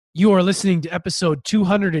You are listening to episode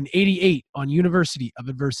 288 on University of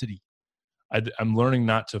Adversity. I'm learning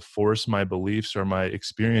not to force my beliefs or my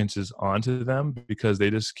experiences onto them because they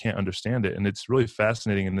just can't understand it. And it's really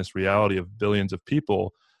fascinating in this reality of billions of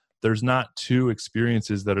people. There's not two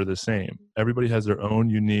experiences that are the same. Everybody has their own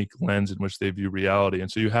unique lens in which they view reality.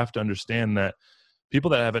 And so you have to understand that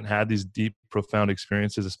people that haven't had these deep, profound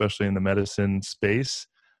experiences, especially in the medicine space,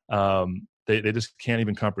 they just can't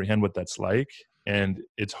even comprehend what that's like. And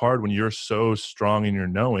it's hard when you're so strong in your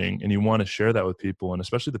knowing and you want to share that with people, and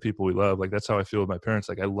especially the people we love. Like, that's how I feel with my parents.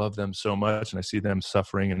 Like, I love them so much and I see them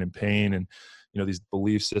suffering and in pain and, these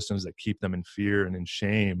belief systems that keep them in fear and in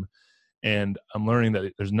shame. And I'm learning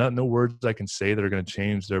that there's no words I can say that are going to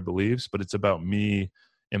change their beliefs, but it's about me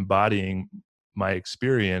embodying my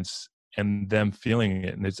experience and them feeling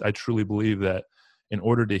it. And I truly believe that in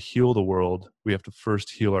order to heal the world, we have to first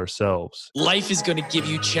heal ourselves. Life is going to give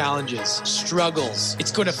you challenges, struggles.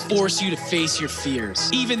 It's going to force you to face your fears.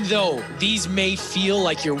 Even though these may feel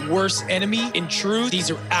like your worst enemy, in truth, these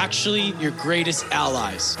are actually your greatest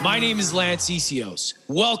allies. My name is Lance Essios.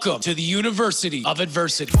 Welcome to the University of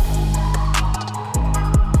Adversity.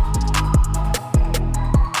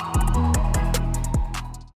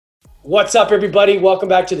 What's up, everybody? Welcome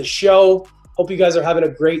back to the show. Hope you guys are having a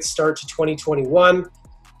great start to 2021.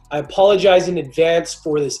 I apologize in advance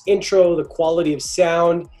for this intro, the quality of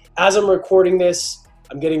sound. As I'm recording this,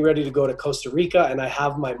 I'm getting ready to go to Costa Rica and I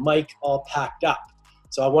have my mic all packed up.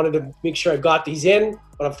 So I wanted to make sure I got these in,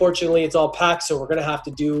 but unfortunately it's all packed, so we're gonna have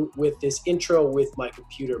to do with this intro with my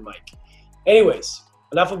computer mic. Anyways,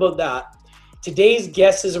 enough about that. Today's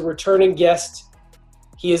guest is a returning guest.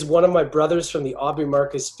 He is one of my brothers from the Aubrey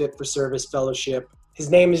Marcus Fit for Service Fellowship. His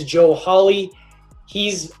name is Joe Hawley.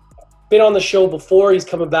 He's been on the show before. He's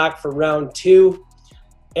coming back for round 2.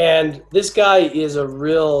 And this guy is a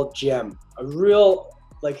real gem.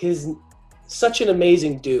 He's such an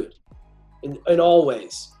amazing dude in all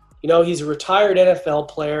ways. He's a retired NFL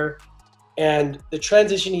player, and the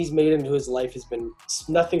transition he's made into his life has been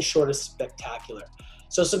nothing short of spectacular.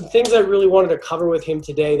 So some things I really wanted to cover with him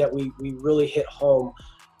today that we really hit home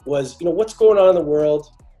was, what's going on in the world?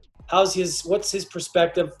 What's his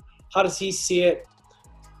perspective? How does he see it?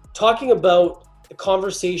 Talking about the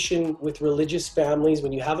conversation with religious families.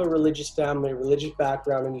 When you have a religious family, a religious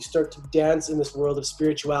background, and you start to dance in this world of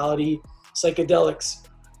spirituality, psychedelics,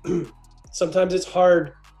 sometimes it's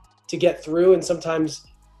hard to get through, and sometimes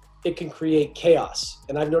it can create chaos.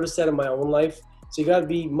 And I've noticed that in my own life. So you got to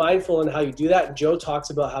be mindful in how you do that. And Joe talks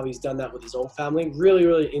about how he's done that with his own family. Really,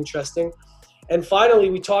 really interesting. And finally,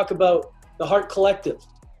 we talk about the Heart Collective,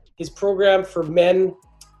 his program for men,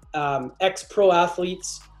 ex-pro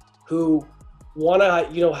athletes who want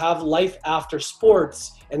to, have life after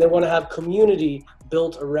sports, and they want to have community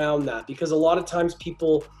built around that. Because a lot of times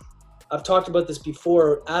people, I've talked about this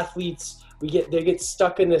before, athletes, they get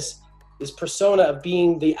stuck in this persona of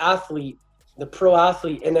being the athlete, the pro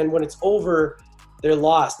athlete, and then when it's over, they're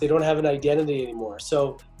lost. They don't have an identity anymore.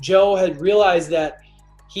 So Joe had realized that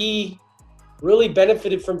he really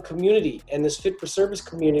benefited from community, and this Fit for Service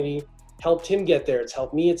community helped him get there. It's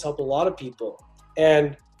helped me. It's helped a lot of people.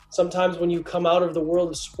 And sometimes when you come out of the world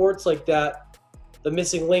of sports like that, the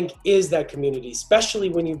missing link is that community, especially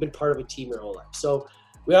when you've been part of a team your whole life. So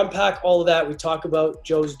we unpack all of that. We talk about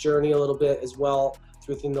Joe's journey a little bit as well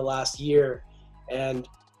within the last year, and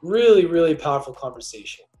really, really powerful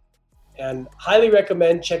conversation. And highly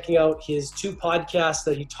recommend checking out his 2 podcasts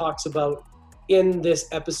that he talks about in this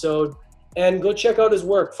episode. And go check out his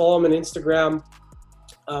work. Follow him on Instagram.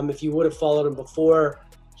 If you would have followed him before,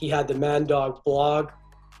 he had the Man Dog blog,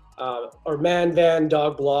 or Man Van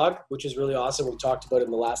Dog blog, which is really awesome. We talked about it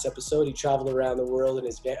in the last episode. He traveled around the world in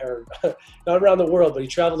his van, or not around the world, but he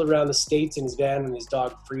traveled around the States in his van and his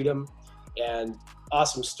dog Freedom. And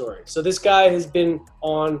awesome story. So this guy has been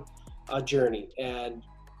on a journey, and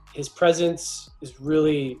his presence is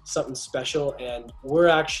really something special, and we're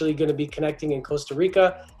actually going to be connecting in Costa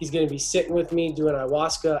Rica. He's going to be sitting with me doing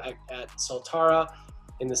ayahuasca at Saltara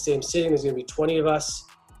in the same sitting. There's going to be 20 of us,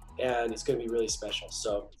 and it's going to be really special.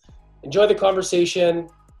 So enjoy the conversation.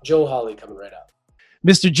 Joe Hawley coming right up.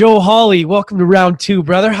 Mr. Joe Hawley, welcome to round 2,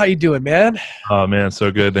 brother. How you doing, man? Oh, man,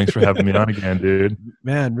 so good. Thanks for having me on again, dude.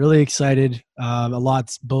 Man, really excited. A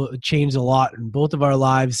lot's changed a lot in both of our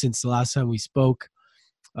lives since the last time we spoke.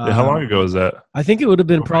 Yeah, how long ago was that? I think it would have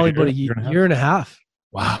been probably about a year and a half.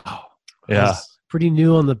 Wow. Yeah. I was pretty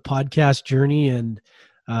new on the podcast journey, and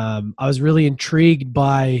I was really intrigued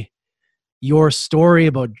by your story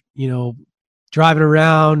about, driving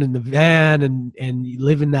around in the van and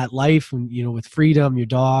living that life and, with Freedom, your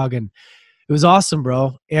dog. And it was awesome,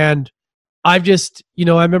 bro. And I've just,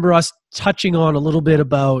 I remember us touching on a little bit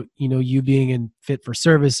about, you being in Fit for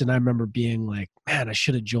Service. And I remember being like, man, I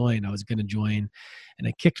should have joined. I was going to join. And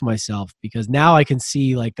I kicked myself because now I can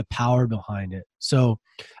see like the power behind it. So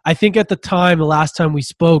I think at the last time we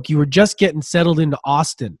spoke, you were just getting settled into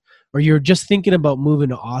Austin, or you were just thinking about moving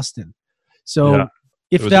to Austin. So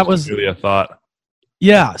if that was really a thought.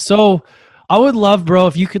 Yeah. So I would love, bro,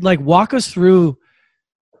 if you could like walk us through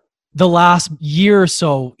the last year or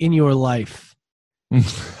so in your life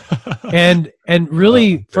and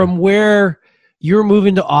really from where you're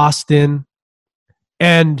moving to Austin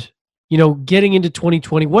and, getting into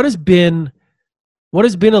 2020, what has been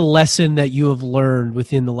a lesson that you have learned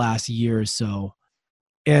within the last year or so?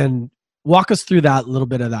 And walk us through that little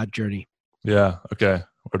bit of that journey. Yeah. Okay.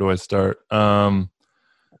 Where do I start? The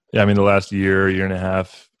last year and a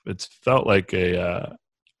half, it's felt like I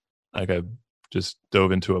just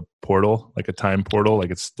dove into a portal, like a time portal.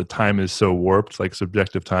 Like the time is so warped, like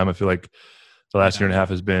subjective time. I feel like the last year and a half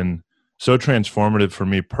has been so transformative for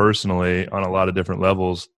me personally on a lot of different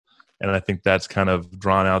levels. And I think that's kind of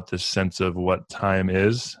drawn out this sense of what time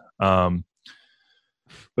is. But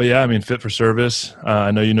yeah, Fit for Service, I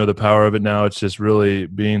know you know the power of it now. It's just really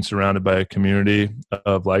being surrounded by a community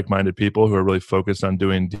of like-minded people who are really focused on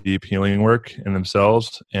doing deep healing work in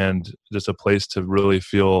themselves, and just a place to really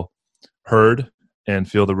feel heard and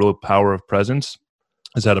feel the real power of presence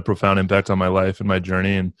has had a profound impact on my life and my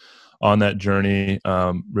journey. And on that journey,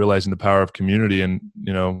 realizing the power of community. And,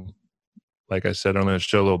 like I said, I'm going to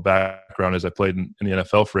show a little background. As I played in the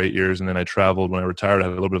NFL for 8 years, and then I traveled. When I retired, I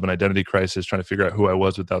had a little bit of an identity crisis, trying to figure out who I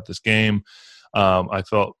was without this game. I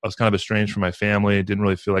felt I was kind of estranged from my family. Didn't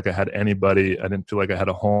really feel like I had anybody. I didn't feel like I had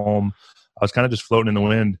a home. I was kind of just floating in the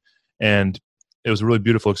wind. And it was a really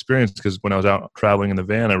beautiful experience because when I was out traveling in the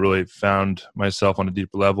van, I really found myself on a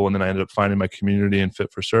deeper level. And then I ended up finding my community in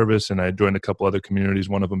Fit for Service. And I joined a couple other communities,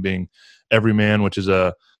 one of them being Everyman, which is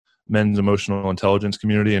a men's emotional intelligence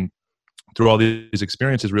community. And through all these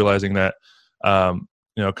experiences, realizing that,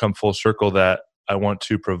 come full circle, that I want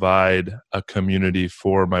to provide a community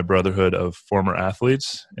for my brotherhood of former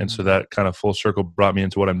athletes. And so that kind of full circle brought me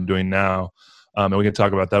into what I'm doing now. And we can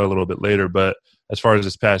talk about that a little bit later. But as far as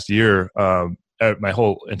this past year, my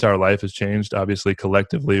whole entire life has changed, obviously,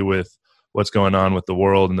 collectively with what's going on with the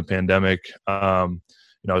world and the pandemic. I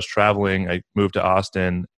was traveling. I moved to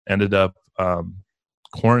Austin, ended up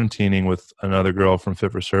quarantining with another girl from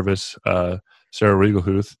Fit for Service, Sarah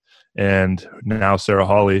Riegelhuth, and now Sarah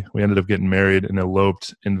Hawley. We ended up getting married and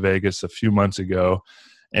eloped in Vegas a few months ago.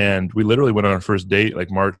 And we literally went on our first date like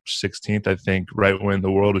March 16th, I think, right when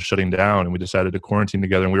the world was shutting down, and we decided to quarantine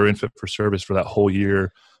together. And we were in Fit for Service for that whole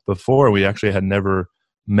year before. We actually had never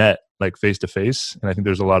met like face to face. And I think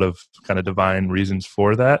there's a lot of kind of divine reasons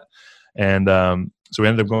for that. And so we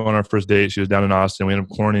ended up going on our first date. She was down in Austin. We ended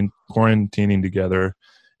up quarantining together,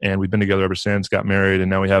 and we've been together ever since, got married. And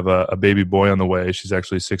now we have a baby boy on the way. She's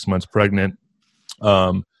actually 6 months pregnant.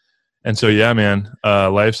 And so, yeah, man,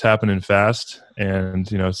 life's happening fast. And,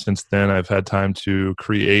 since then I've had time to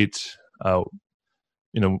create,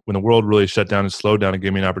 when the world really shut down and slowed down, it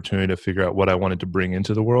gave me an opportunity to figure out what I wanted to bring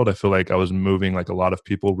into the world. I feel like I was moving like a lot of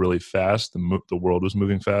people really fast. The world was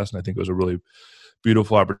moving fast. And I think it was a really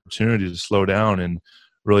beautiful opportunity to slow down and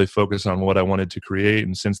really focus on what I wanted to create.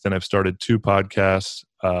 And since then I've started 2 podcasts.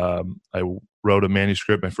 I wrote a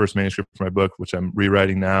manuscript, my first manuscript for my book, which I'm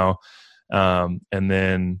rewriting now. And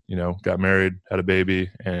then, got married, had a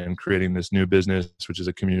baby, and creating this new business, which is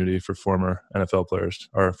a community for former NFL players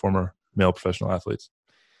or former male professional athletes.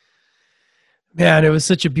 Man, it was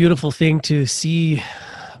such a beautiful thing to see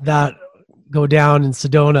that go down in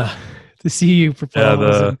Sedona, to see you propose.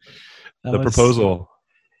 Yeah, the proposal.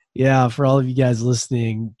 Yeah, for all of you guys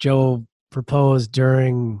listening, Joe proposed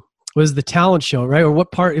was the talent show, right? Or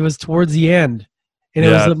what part? It was towards the end. And it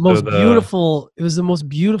was the most beautiful. It was the most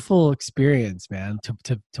beautiful experience, man,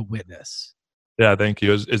 to witness. Yeah, thank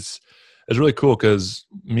you. It's really cool because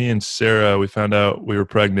me and Sarah, we found out we were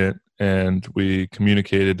pregnant, and we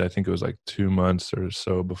communicated. I think it was like 2 months or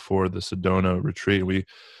so before the Sedona retreat. We,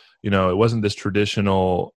 it wasn't this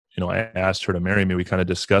traditional. I asked her to marry me. We kind of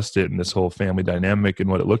discussed it and this whole family dynamic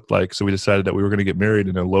and what it looked like. So we decided that we were going to get married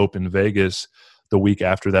and elope in Vegas the week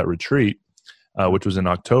after that retreat, which was in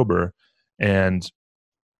October. And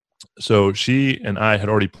so she and I had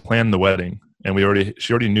already planned the wedding, and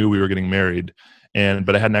she already knew we were getting married,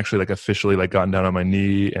 but I hadn't actually officially gotten down on my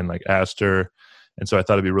knee and asked her. And so I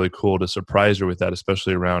thought it'd be really cool to surprise her with that,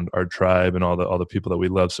 especially around our tribe and all the people that we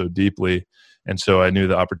love so deeply. And so I knew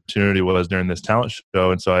the opportunity was during this talent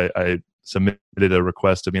show. And so I submitted a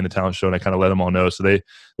request to be in the talent show, and I kind of let them all know. So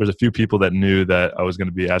there's a few people that knew that I was going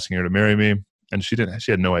to be asking her to marry me, and she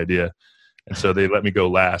had no idea. And so they let me go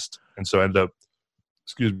last. And so I ended up,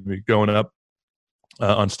 going up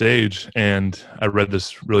on stage, and I read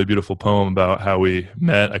this really beautiful poem about how we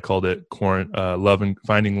met. I called it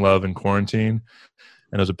Finding Love in Quarantine.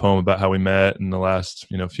 And it was a poem about how we met in the last,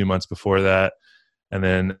 few months before that. And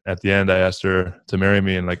then at the end, I asked her to marry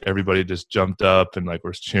me, and like everybody just jumped up and like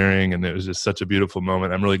was cheering, and it was just such a beautiful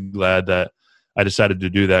moment. I'm really glad that I decided to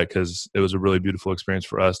do that, because it was a really beautiful experience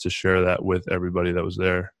for us to share that with everybody that was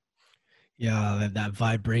there. Yeah, that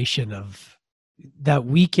vibration of that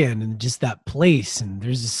weekend and just that place, and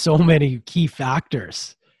there's just so many key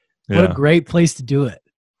factors. What a great place to do it.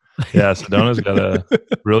 Yeah, Sedona's got a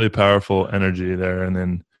really powerful energy there, and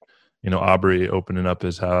then Aubrey opening up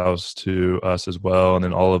his house to us as well. And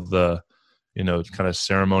then all of the, kind of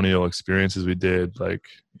ceremonial experiences we did, like,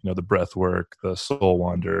 the breath work, the soul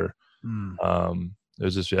wander. It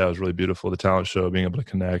was just, it was really beautiful. The talent show, being able to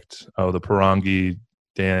connect. Oh, the Parangi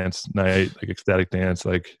dance night, like ecstatic dance,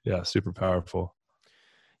 like, super powerful.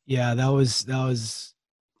 Yeah, that was,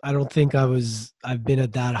 I don't think I've been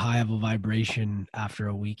at that high of a vibration after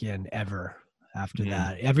a weekend ever after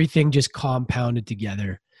that. Everything just compounded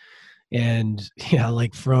together. And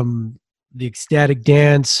like from the ecstatic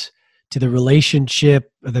dance to the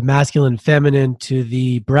relationship, the masculine and feminine, to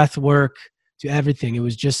the breath work, to everything, it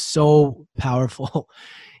was just so powerful.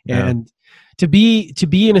 And to be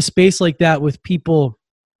in a space like that with people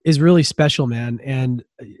is really special, man. And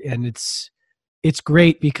it's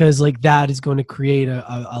great, because like that is going to create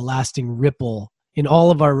a lasting ripple in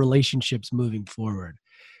all of our relationships moving forward.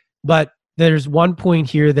 But there's one point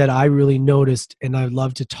here that I really noticed, and I'd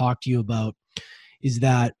love to talk to you about, is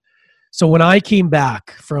that, so when I came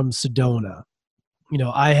back from Sedona,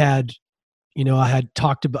 I had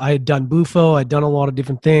done Bufo, I'd done a lot of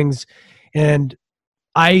different things, and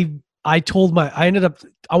I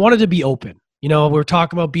wanted to be open. We're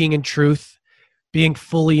talking about being in truth, being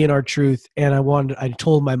fully in our truth, and I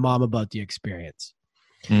told my mom about the experience.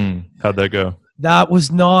 How'd that go? That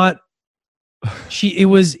was not. It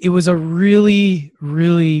was a really,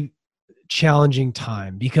 really challenging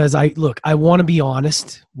time, because I want to be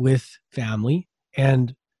honest with family,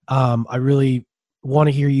 and I really want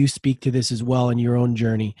to hear you speak to this as well in your own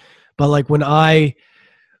journey. But like when I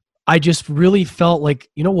just really felt like,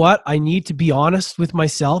 you know what, I need to be honest with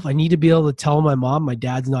myself. I need to be able to tell my mom my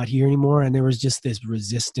dad's not here anymore. And there was just this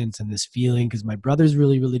resistance and this feeling, because my brother's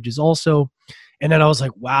really religious also. And then I was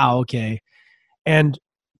like, wow, okay. And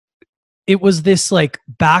it was this like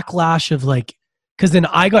backlash of like, because then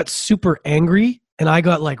I got super angry, and I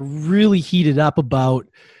got like really heated up about,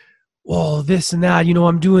 well, this and that,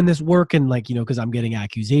 I'm doing this work, and like, because I'm getting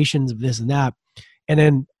accusations of this and that. And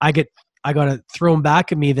then I got it thrown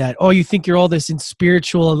back at me that, oh, you think you're all this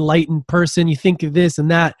spiritual, enlightened person, you think of this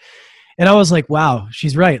and that. And I was like, wow,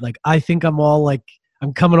 she's right. Like, I think I'm all like,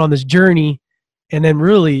 I'm coming on this journey, and then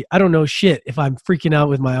really, I don't know shit if I'm freaking out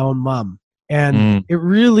with my own mom. And it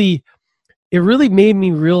really made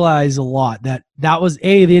me realize a lot that was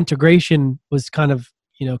A, the integration was kind of,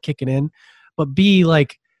 kicking in, but B,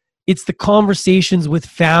 like, it's the conversations with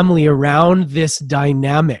family around this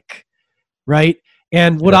dynamic, right?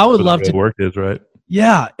 And what I would love to work is, right?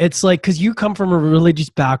 Yeah. It's like, cause you come from a religious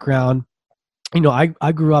background,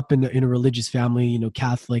 I grew up in a religious family,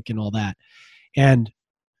 Catholic and all that. And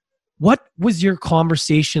what was your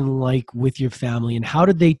conversation like with your family, and how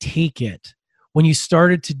did they take it when you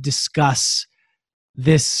started to discuss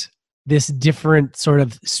this different sort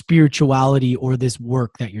of spirituality or this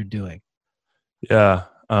work that you're doing? Yeah.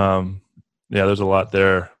 There's a lot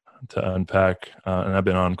there to unpack. And I've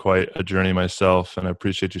been on quite a journey myself, and I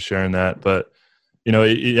appreciate you sharing that. But,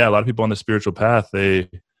 a lot of people on the spiritual path,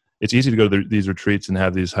 it's easy to go to these retreats and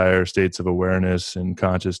have these higher states of awareness and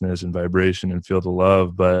consciousness and vibration and feel the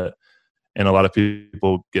love. And a lot of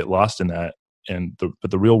people get lost in that.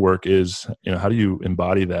 But the real work is, how do you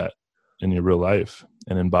embody that in your real life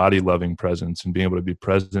and embody loving presence and being able to be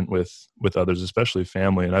present with others, especially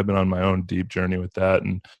family. And I've been on my own deep journey with that.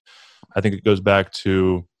 And I think it goes back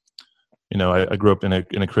to, I grew up in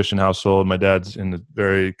a Christian household. My dad's in a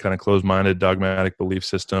very kind of closed-minded, dogmatic belief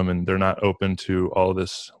system, and they're not open to all of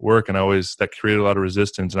this work. And that created a lot of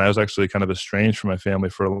resistance. And I was actually kind of estranged from my family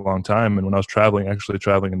for a long time. And when I was traveling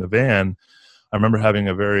in the van, I remember having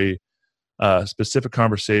a very specific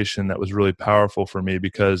conversation that was really powerful for me,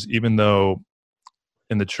 because even though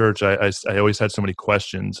in the church, I always had so many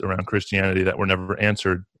questions around Christianity that were never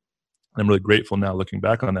answered. I'm really grateful now looking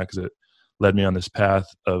back on that, because it led me on this path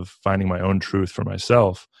of finding my own truth for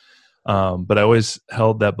myself. But I always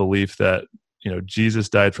held that belief that, Jesus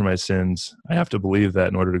died for my sins. I have to believe that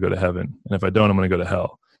in order to go to heaven. And if I don't, I'm going to go to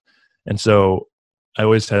hell. And so I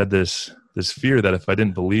always had this fear that if I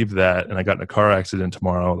didn't believe that and I got in a car accident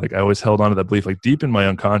tomorrow, like I always held on to that belief, like deep in my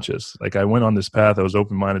unconscious. Like I went on this path, I was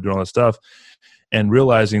open-minded, doing all this stuff, and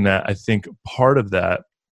realizing that I think part of that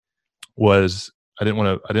was I didn't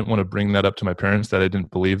want to bring that up to my parents, that I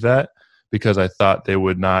didn't believe that, because I thought they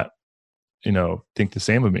would not, think the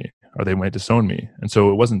same of me, or they might disown me. And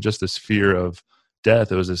so it wasn't just this fear of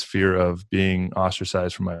death, it was this fear of being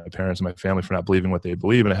ostracized from my parents and my family for not believing what they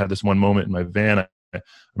believe. And I had this one moment in my van. I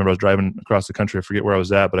remember I was driving across the country. I forget where I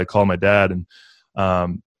was at, but I called my dad, and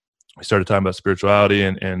we started talking about spirituality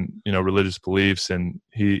and religious beliefs. And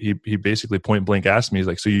he basically point blank asked me, he's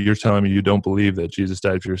like, "So you're telling me you don't believe that Jesus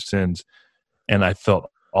died for your sins?" And I felt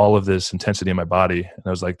all of this intensity in my body, and I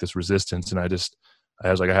was like this resistance. And I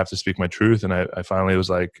was like, I have to speak my truth. And I finally was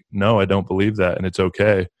like, no, I don't believe that, and it's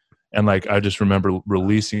okay. And like, I just remember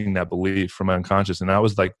releasing that belief from my unconscious. And that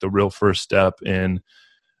was like the real first step in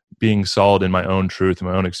being solid in my own truth and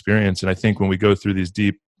my own experience. And I think when we go through these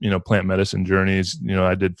deep, plant medicine journeys,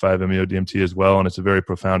 I did 5-MeO-DMT as well. And it's a very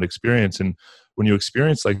profound experience. And when you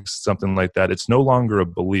experience like something like that, it's no longer a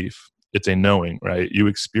belief, it's a knowing, right? You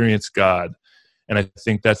experience God. And I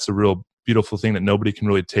think that's the real beautiful thing that nobody can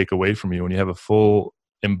really take away from you when you have a full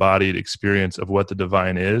embodied experience of what the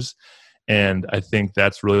divine is. And I think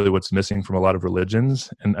that's really what's missing from a lot of religions.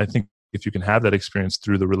 And I think if you can have that experience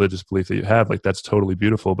through the religious belief that you have, like that's totally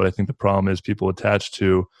beautiful. But I think the problem is people attach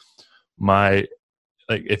to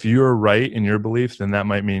if you're right in your belief, then that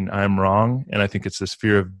might mean I'm wrong. And I think it's this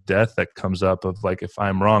fear of death that comes up of like, if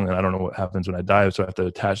I'm wrong, then I don't know what happens when I die. So I have to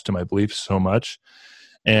attach to my beliefs so much.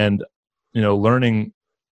 And, learning,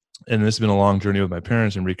 and this has been a long journey with my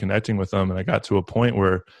parents and reconnecting with them. And I got to a point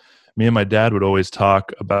where me and my dad would always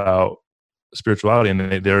talk about spirituality,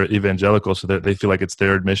 and they're evangelical, so they feel like it's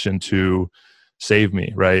their mission to save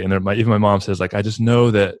me, right? And even my mom says, like, I just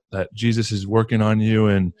know that Jesus is working on you,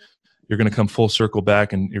 and you're going to come full circle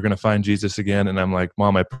back, and you're going to find Jesus again. And I'm like,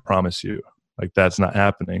 Mom, I promise you, like that's not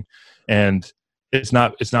happening. And it's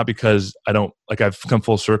not because I don't, like, I've come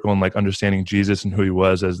full circle and like understanding Jesus and who he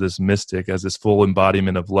was as this mystic, as this full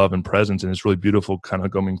embodiment of love and presence. And it's really beautiful kind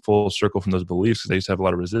of going full circle from those beliefs, because I used to have a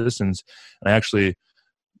lot of resistance. And I actually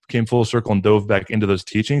came full circle and dove back into those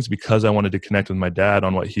teachings because I wanted to connect with my dad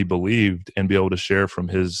on what he believed and be able to share from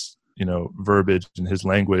his, verbiage and his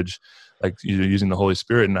language, like using the Holy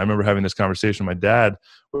Spirit. And I remember having this conversation with my dad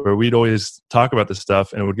where we'd always talk about this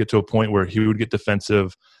stuff, and it would get to a point where he would get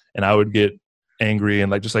defensive and I would get angry,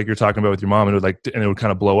 and like, just like you're talking about with your mom, and it would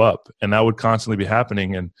kind of blow up, and that would constantly be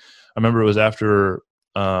happening. And I remember it was after,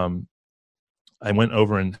 I went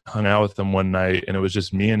over and hung out with him one night, and it was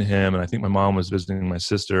just me and him. And I think my mom was visiting my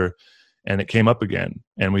sister, and it came up again.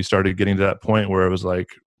 And we started getting to that point where it was like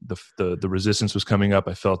the resistance was coming up.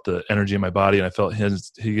 I felt the energy in my body, and I felt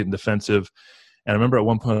he getting defensive. And I remember at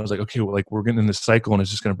one point I was like, okay, well, like we're getting in this cycle and it's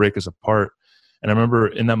just going to break us apart. And I remember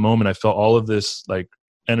in that moment, I felt all of this like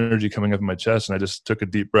energy coming up in my chest, and I just took a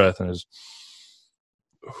deep breath and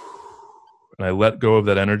I let go of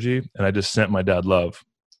that energy, and I just sent my dad love.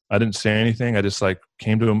 I didn't say anything. I just like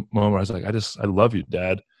came to a moment where I was like, I love you,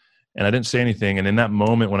 Dad. And I didn't say anything. And in that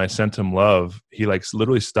moment when I sent him love, he like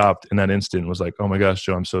literally stopped in that instant and was like, oh my gosh,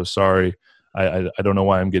 Joe, I'm so sorry. I don't know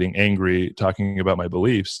why I'm getting angry talking about my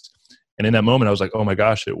beliefs. And in that moment, I was like, oh my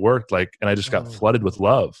gosh, it worked. Like, and I just got flooded with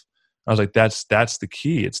love. I was like, that's the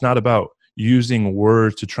key. It's not about using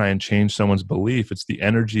words to try and change someone's belief. It's the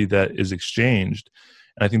energy that is exchanged.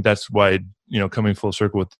 And I think that's why, coming full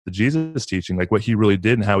circle with the Jesus teaching, like what he really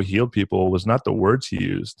did and how he healed people was not the words he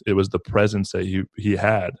used. It was the presence that he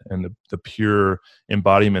had, and the pure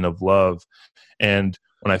embodiment of love. And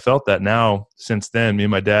when I felt that now, since then, me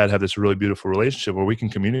and my dad have this really beautiful relationship where we can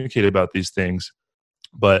communicate about these things.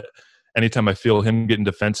 But anytime I feel him getting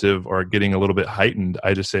defensive or getting a little bit heightened,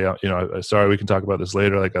 I just say, sorry, we can talk about this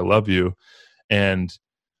later. Like, I love you. And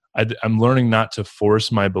I'm learning not to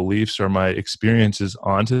force my beliefs or my experiences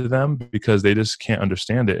onto them, because they just can't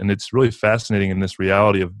understand it. And it's really fascinating in this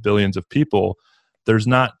reality of billions of people. There's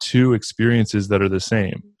not two experiences that are the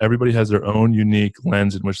same. Everybody has their own unique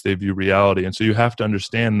lens in which they view reality. And so you have to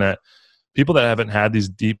understand that people that haven't had these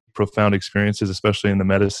deep, profound experiences, especially in the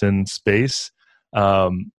medicine space,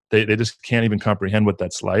 they just can't even comprehend what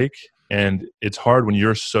that's like. And it's hard when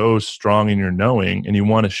you're so strong in your knowing and you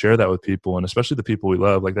want to share that with people, and especially the people we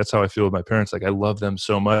love. Like, that's how I feel with my parents. Like, I love them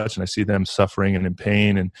so much, and I see them suffering and in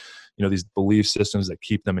pain, and these belief systems that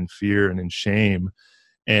keep them in fear and in shame.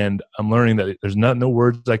 And I'm learning that there's no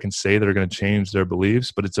words I can say that are going to change their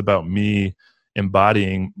beliefs, but it's about me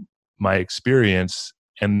embodying my experience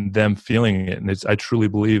and them feeling it. And I truly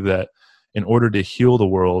believe that in order to heal the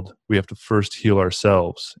world, we have to first heal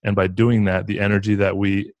ourselves. And by doing that, the energy that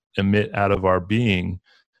we emit out of our being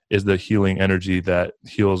is the healing energy that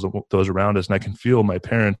heals those around us. And I can feel my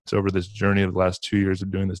parents over this journey of the last 2 years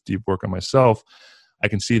of doing this deep work on myself. I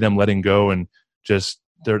can see them letting go and just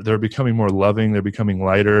they're becoming more loving. They're becoming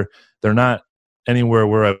lighter. They're not anywhere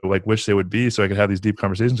where I like wish they would be, so I could have these deep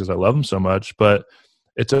conversations because I love them so much. But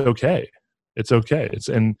it's okay. It's okay.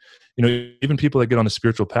 And you know, even people that get on the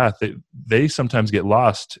spiritual path, they sometimes get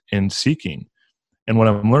lost in seeking. And what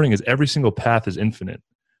I'm learning is every single path is infinite.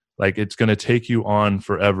 Like, it's going to take you on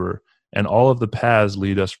forever. And all of the paths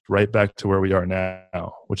lead us right back to where we are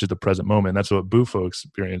now, which is the present moment. That's what Bufo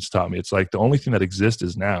experience taught me. It's like the only thing that exists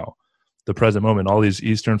is now, the present moment. All these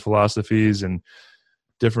Eastern philosophies and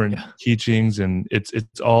different teachings, and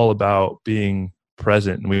it's all about being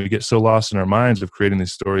present. And we get so lost in our minds of creating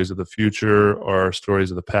these stories of the future or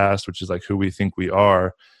stories of the past, which is like who we think we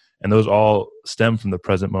are. And those all stem from the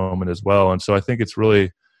present moment as well. And so I think it's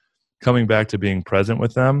really coming back to being present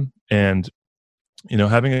with them and, you know,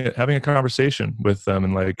 having a conversation with them.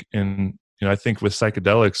 And like, you know, I think with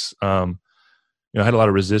psychedelics, you know, I had a lot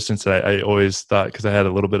of resistance. I always thought, because I had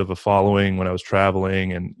a little bit of a following when I was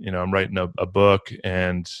traveling, and, you know, I'm writing a book,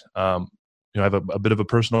 and, you know, I have a bit of a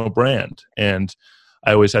personal brand. And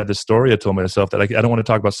I always had this story I told myself that I don't want to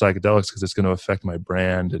talk about psychedelics because it's going to affect my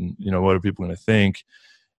brand, and, you know, what are people going to think?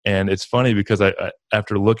 And it's funny because I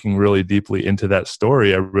after looking really deeply into that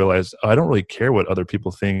story, I realized I don't really care what other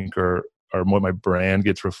people think or what my brand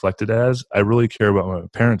gets reflected as. I really care about what my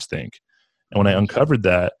parents think. And when I uncovered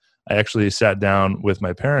that, I actually sat down with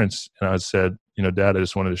my parents and I said, you know, Dad, I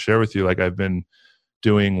just wanted to share with you, like, I've been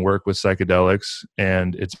doing work with psychedelics,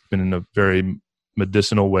 and it's been in a very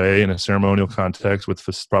medicinal way, in a ceremonial context with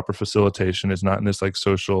proper facilitation. It's not in this like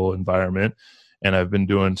social environment. And I've been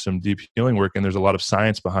doing some deep healing work, and there's a lot of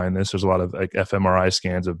science behind this. There's a lot of like fMRI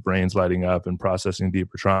scans of brains lighting up and processing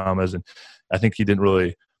deeper traumas. And I think he didn't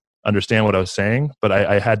really understand what I was saying, but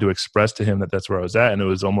I had to express to him that that's where I was at. And it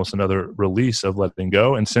was almost another release of letting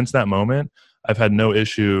go. And since that moment, I've had no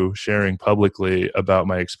issue sharing publicly about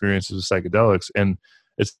my experiences with psychedelics. And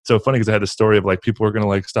it's so funny because I had the story of like, people are going to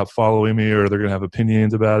like stop following me, or they're going to have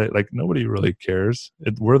opinions about it. Like, nobody really cares.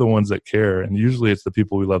 We're the ones that care. And usually it's the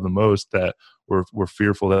people we love the most that we're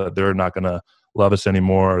fearful that they're not going to love us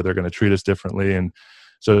anymore, or they're going to treat us differently. And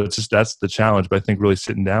so it's just, that's the challenge. But I think really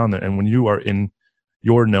sitting down there, and when you are in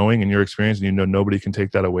your knowing and your experience, and you know nobody can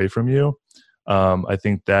take that away from you, I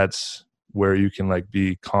think that's where you can like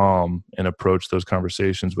be calm and approach those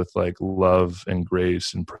conversations with like love and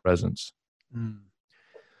grace and presence.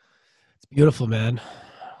 It's beautiful, man.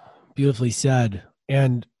 Beautifully said.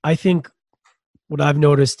 And I think what I've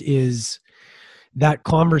noticed is that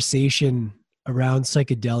conversation around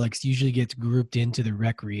psychedelics usually gets grouped into the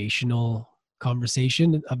recreational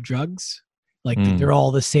conversation of drugs. Like they're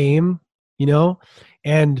all the same, you know?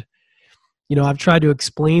 And, you know, I've tried to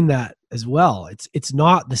explain that as well. It's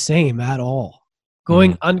not the same at all.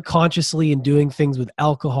 Going unconsciously and doing things with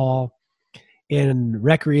alcohol and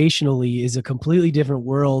recreationally is a completely different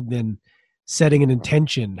world than setting an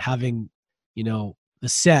intention, having, you know, the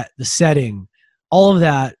setting, all of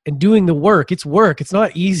that, and doing the work. It's work. It's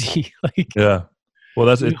not easy. Like, yeah. Well,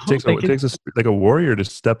 it takes a warrior to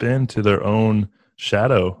step into their own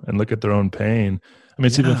shadow and look at their own pain. I mean,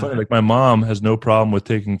 it's even funny. Like, my mom has no problem with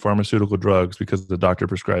taking pharmaceutical drugs because the doctor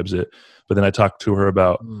prescribes it. But then I talked to her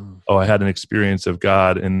about, I had an experience of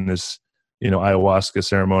God in this, you know, ayahuasca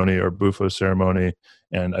ceremony or Bufo ceremony,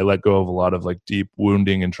 and I let go of a lot of like deep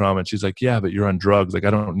wounding and trauma. And she's like, yeah, but you're on drugs. Like, I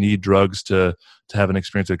don't need drugs to have an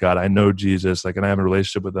experience with God. I know Jesus, like, and I have a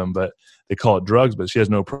relationship with him, but they call it drugs. But she has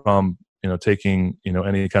no problem, you know, taking, you know,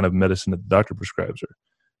 any kind of medicine that the doctor prescribes her.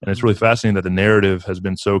 And it's really fascinating that the narrative has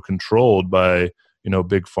been so controlled by, you know,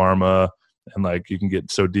 big pharma, and like you can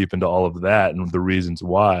get so deep into all of that and the reasons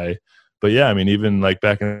why. But yeah, I mean, even like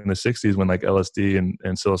back in the 60s when like LSD and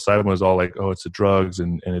psilocybin was all like, oh, it's the drugs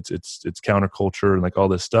and it's counterculture and like all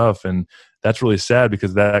this stuff. And that's really sad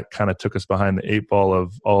because that kind of took us behind the 8 ball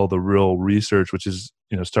of all the real research, which is,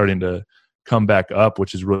 you know, starting to come back up,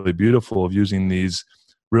 which is really beautiful, of using these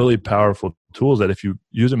really powerful tools that if you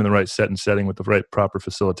use them in the right setting with the right proper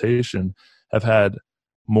facilitation, have had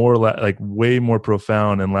more like way more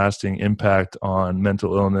profound and lasting impact on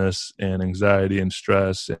mental illness and anxiety and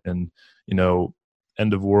stress and, you know,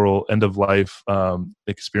 end of life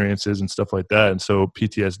experiences and stuff like that. And so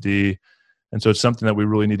PTSD. And so it's something that we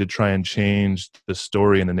really need to try and change the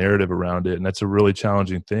story and the narrative around it. And that's a really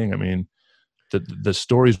challenging thing. I mean, the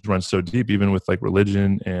stories run so deep, even with like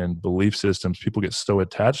religion and belief systems. People get so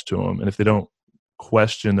attached to them, and if they don't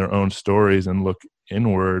question their own stories and look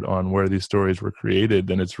inward on where these stories were created,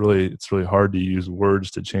 then it's really hard to use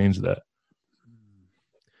words to change that.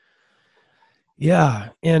 Yeah,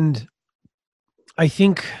 and I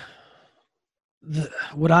think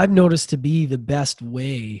what I've noticed to be the best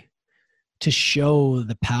way to show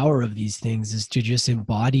the power of these things is to just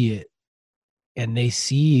embody it, and they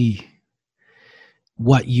see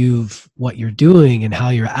what you're doing and how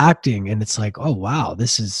you're acting, and it's like, oh wow,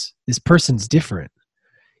 this person's different.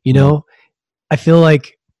 You know, I feel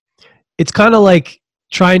like it's kind of like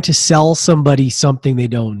trying to sell somebody something they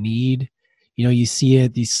don't need. You know, you see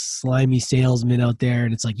it, these slimy salesmen out there,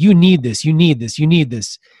 and it's like, you need this, you need this, you need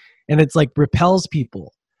this. And it's like repels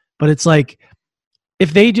people. But it's like,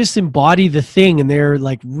 if they just embody the thing and they're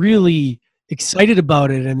like really excited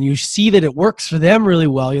about it, and you see that it works for them really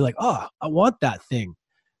well, you're like, oh, I want that thing.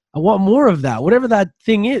 I want more of that, whatever that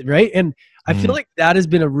thing is, right? And I feel like that has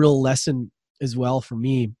been a real lesson as well for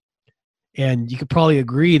me. And you could probably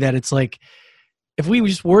agree that it's like, if we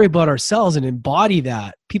just worry about ourselves and embody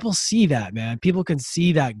that, people see that, man. People can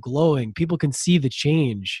see that glowing. People can see the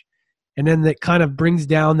change. And then that kind of brings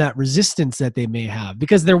down that resistance that they may have,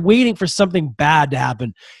 because they're waiting for something bad to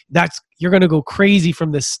happen. You're going to go crazy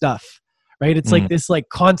from this stuff, right? It's like this like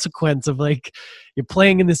consequence of like, you're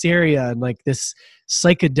playing in this area, and like this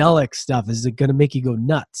psychedelic stuff is going to make you go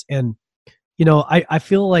nuts. And, you know, I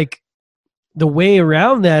feel like the way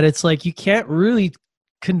around that, it's like, you can't really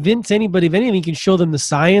convince anybody of anything. You can show them the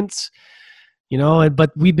science, you know,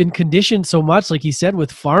 but we've been conditioned so much, like you said,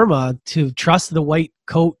 with pharma, to trust the white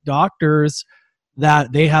coat doctors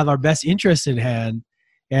that they have our best interest in hand.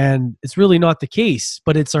 And it's really not the case,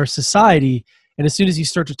 but it's our society. And as soon as you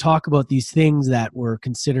start to talk about these things that were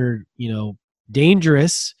considered, you know,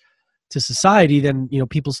 dangerous to society, then, you know,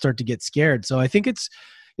 people start to get scared. So I think it's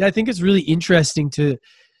really interesting to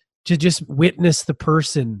just witness the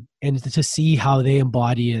person and to see how they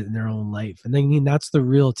embody it in their own life. And I mean, that's the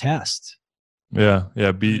real test. Yeah.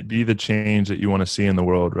 Be the change that you want to see in the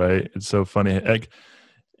world, right? It's so funny. Like,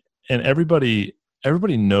 and everybody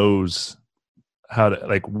knows how to,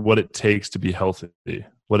 like, what it takes to be healthy,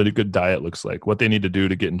 what a good diet looks like, what they need to do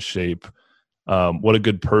to get in shape, what a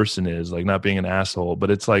good person is, like not being an asshole.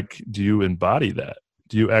 But it's like, do you embody that?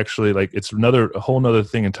 Do you actually, like, it's a whole nother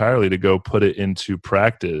thing entirely to go put it into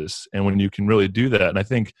practice. And when you can really do that, and I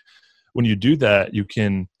think when you do that,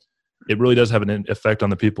 it really does have an effect on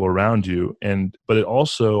the people around you. But it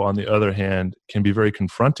also, on the other hand, can be very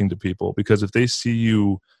confronting to people, because if they see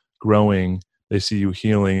you growing, they see you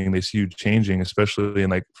healing, they see you changing, especially in,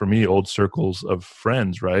 like, for me, old circles of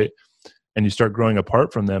friends, right? And you start growing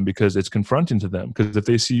apart from them because it's confronting to them. Because if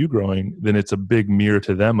they see you growing, then it's a big mirror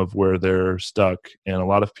to them of where they're stuck. And a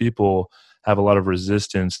lot of people have a lot of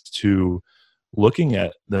resistance to looking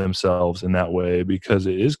at themselves in that way, because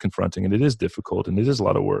it is confronting and it is difficult and it is a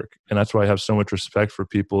lot of work. And that's why I have so much respect for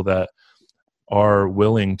people that are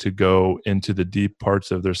willing to go into the deep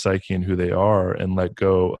parts of their psyche and who they are, and let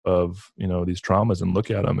go of, you know, these traumas and look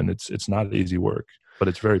at them. And it's not easy work, but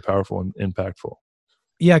it's very powerful and impactful.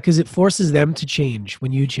 Yeah, because it forces them to change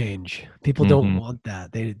when you change. People don't want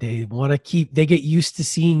that. They want to they get used to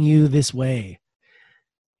seeing you this way.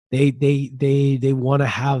 They want to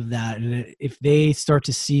have that. And if they start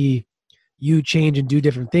to see you change and do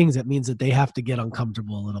different things, that means that they have to get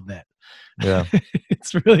uncomfortable a little bit. Yeah.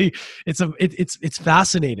 it's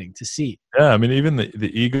fascinating to see. Yeah. I mean, even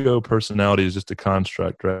the ego personality is just a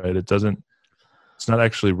construct, right? It's not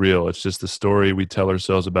actually real. It's just the story we tell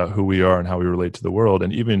ourselves about who we are and how we relate to the world.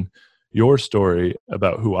 And even your story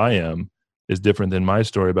about who I am is different than my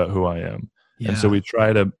story about who I am. Yeah. And so we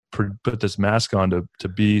try to put this mask on to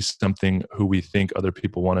be something who we think other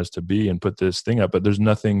people want us to be, and put this thing up, but there's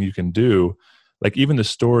nothing you can do. Like, even the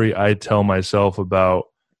story I tell myself about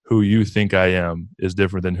who you think I am is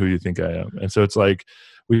different than who you think I am. And so it's like,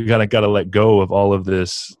 we got to let go of all of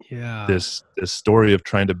this, this story of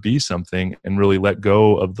trying to be something, and really let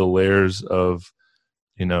go of the layers of,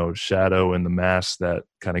 you know, shadow and the masks that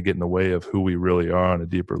kind of get in the way of who we really are on a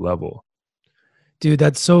deeper level. Dude,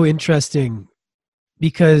 that's so interesting,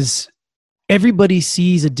 because everybody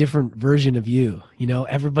sees a different version of you. You know,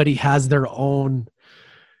 everybody has their own.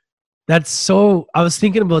 I was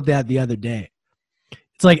thinking about that the other day.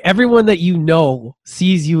 It's like everyone that you know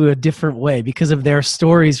sees you a different way because of their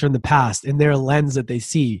stories from the past and their lens that they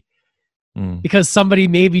see. Because somebody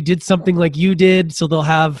maybe did something like you did, so they'll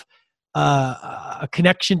have a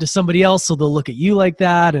connection to somebody else, so they'll look at you like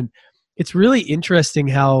that. And it's really interesting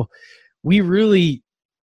how we really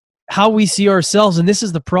how we see ourselves. And this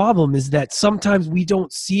is the problem, is that sometimes we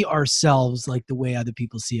don't see ourselves like the way other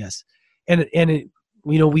people see us. And it,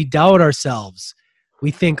 we doubt ourselves.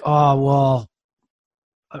 We think, oh, well,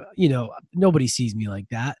 nobody sees me like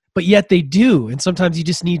that, but yet they do. And sometimes you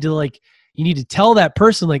just need to tell that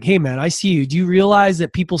person, like, hey man, I see you. Do you realize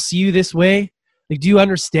that people see you this way? Like, do you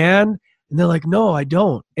understand? And they're like, no, I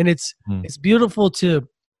don't. And it's beautiful to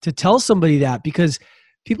tell somebody that, because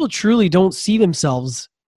people truly don't see themselves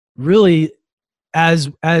really as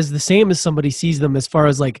the same as somebody sees them, as far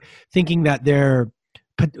as like thinking that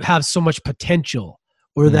have so much potential,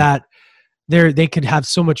 or that they could have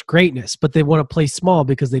so much greatness, but they want to play small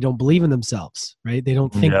because they don't believe in themselves, right? They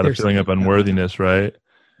don't think the feeling of unworthiness, right?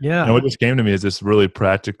 Yeah. And what just came to me is this really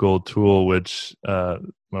practical tool, which my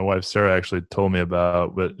wife Sarah actually told me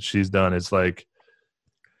about, but she's done. It's like,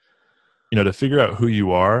 to figure out who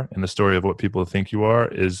you are and the story of what people think you are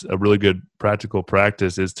is a really good practical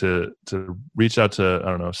practice, is to reach out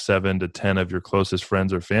to, 7 to 10 of your closest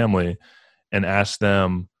friends or family and ask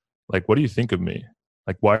them, like, what do you think of me?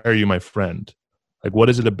 Like, why are you my friend? Like, what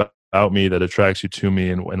is it about me that attracts you to me?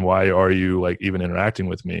 And why are you like even interacting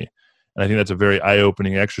with me? And I think that's a very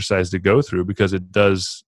eye-opening exercise to go through, because it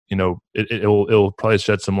does, it'll probably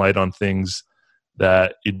shed some light on things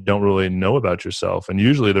that you don't really know about yourself. And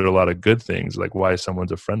usually there are a lot of good things, like why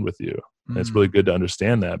someone's a friend with you. And it's really good to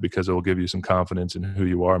understand that, because it will give you some confidence in who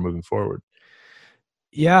you are moving forward.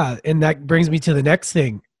 Yeah. And that brings me to the next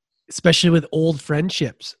thing, especially with old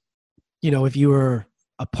friendships. If you were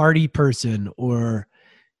a party person, or,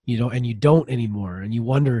 and you don't anymore, and you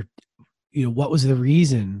wonder, what was the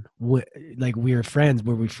reason? Like, we were friends.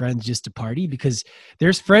 Were we friends just to party? Because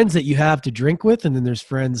there's friends that you have to drink with, and then there's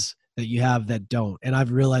friends that you have that don't. And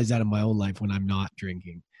I've realized that in my own life when I'm not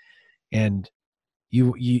drinking. And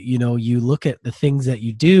you look at the things that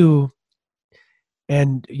you do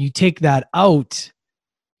and you take that out,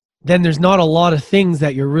 then there's not a lot of things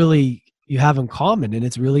that you have in common. And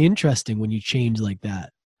it's really interesting when you change like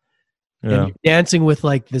that. Yeah. And you're dancing with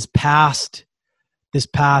like this past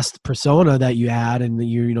persona that you had, and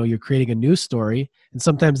you're creating a new story, and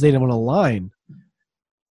sometimes they don't align.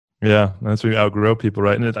 Yeah, that's when you outgrow people,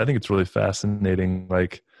 right? And I think it's really fascinating,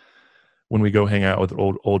 like when we go hang out with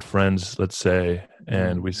old friends, let's say,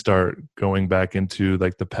 and we start going back into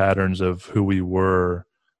like the patterns of who we were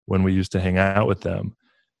when we used to hang out with them.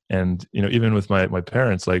 And, even with my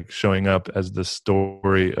parents, like showing up as the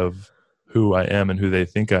story of who I am and who they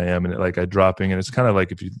think I am. And like dropping, and it's kind of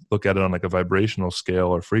like, if you look at it on like a vibrational scale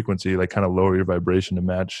or frequency, like kind of lower your vibration to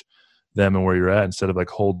match them and where you're at, instead of like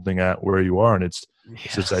holding at where you are. And it's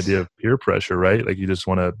this idea of peer pressure, right? Like you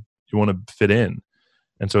want to fit in.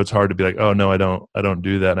 And so it's hard to be like, oh no, I don't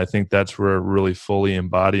do that. And I think that's where really fully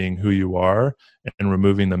embodying who you are and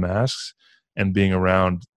removing the masks and being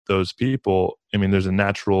around those people. I mean, there's a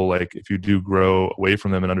natural, like, if you do grow away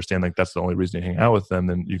from them and understand like that's the only reason you hang out with them,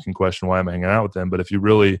 then you can question, why am I hanging out with them? But if you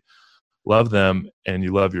really love them and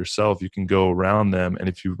you love yourself, you can go around them. And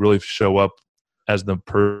if you really show up as the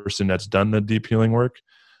person that's done the deep healing work,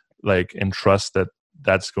 like, and trust that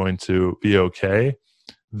that's going to be okay,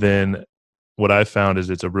 then what I found is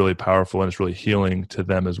it's a really powerful, and it's really healing to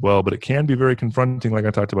them as well. But it can be very confronting, like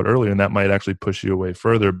I talked about earlier, and that might actually push you away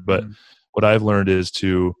further. But what I've learned is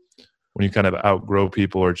when you kind of outgrow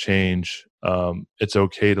people or change, it's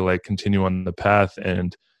okay to like continue on the path.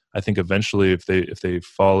 And I think eventually if they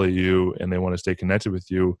follow you and they want to stay connected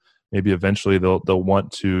with you, maybe eventually they'll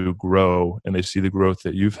want to grow, and they see the growth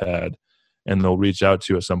that you've had, and they'll reach out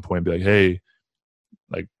to you at some point and be like, hey,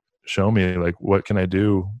 like, show me, like, what can I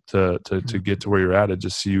do to get to where you're at? I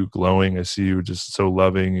just see you glowing. I see you just so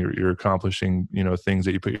loving. You're accomplishing, things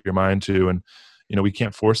that you put your mind to. And, we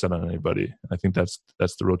can't force that on anybody. I think that's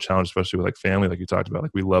the real challenge, especially with like family, like you talked about.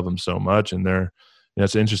 Like, we love them so much, and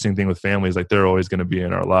it's an interesting thing with families. Like, they're always going to be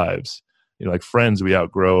in our lives. Like friends, we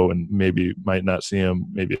outgrow and maybe might not see them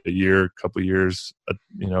maybe a year, couple years,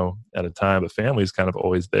 at a time. But family is kind of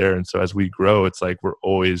always there. And so as we grow, it's like we're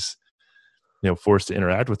always, forced to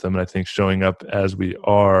interact with them. And I think showing up as we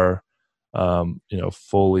are,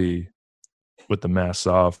 fully with the mask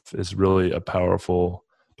off is really a powerful,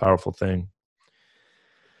 powerful thing.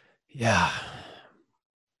 Yeah.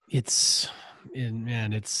 It's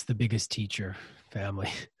the biggest teacher, family.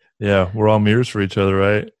 Yeah. We're all mirrors for each other,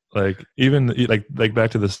 right? Like, even like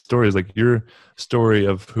back to the stories, like your story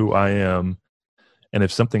of who I am. And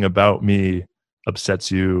if something about me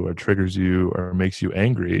upsets you or triggers you or makes you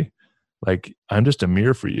angry, like, I'm just a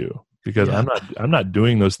mirror for you, because I'm not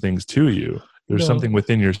doing those things to you. There's something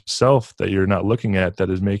within yourself that you're not looking at that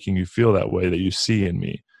is making you feel that way, that you see in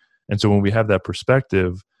me. And so when we have that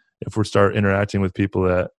perspective if we start interacting with people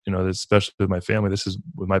that, especially with my family, this is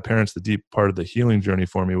with my parents, the deep part of the healing journey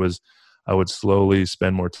for me was I would slowly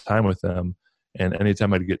spend more time with them. And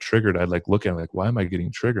anytime I'd get triggered, I'd like look at it like, why am I getting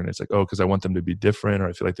triggered? And it's like, oh, because I want them to be different, or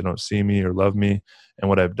I feel like they don't see me or love me. And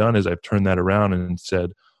what I've done is I've turned that around and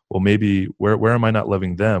said, well, maybe where am I not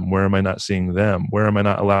loving them? Where am I not seeing them? Where am I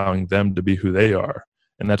not allowing them to be who they are?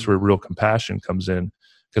 And that's where real compassion comes in.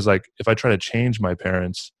 Because like if I try to change my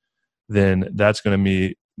parents, then that's going to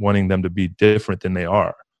be wanting them to be different than they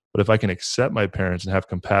are. But if I can accept my parents and have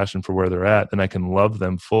compassion for where they're at, then I can love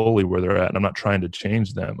them fully where they're at. And I'm not trying to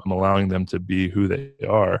change them. I'm allowing them to be who they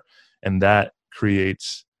are. And that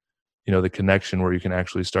creates, the connection where you can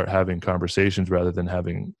actually start having conversations rather than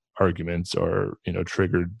having arguments or,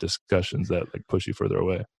 triggered discussions that like push you further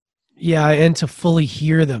away. Yeah. And to fully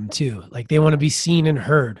hear them too. Like they want to be seen and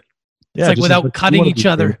heard. It's like without like cutting each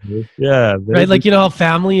other. Yeah. Right. Like, how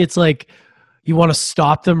family, it's like, you want to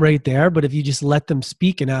stop them right there, but if you just let them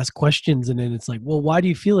speak and ask questions, and then it's like, well, why do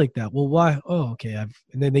you feel like that? Well, why? Oh, okay.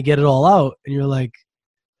 And then they get it all out, and you're like,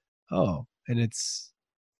 oh, and it's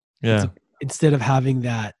instead of having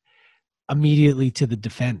that immediately to the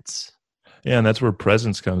defense. Yeah, and that's where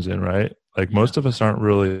presence comes in, right? Like most of us aren't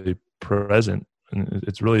really present, and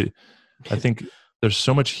it's really, I think there's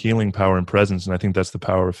so much healing power in presence, and I think that's the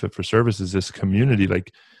power of Fit for Service is this community,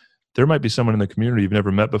 like. There might be someone in the community you've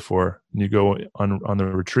never met before, and you go on the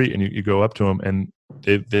retreat and you go up to them and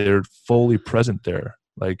they're fully present there.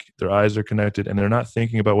 Like their eyes are connected and they're not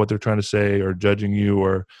thinking about what they're trying to say or judging you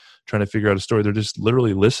or trying to figure out a story. They're just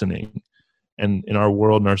literally listening. And in our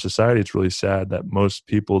world and our society, it's really sad that most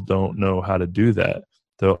people don't know how to do that.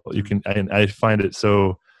 So and I find it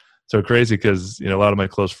so crazy because, a lot of my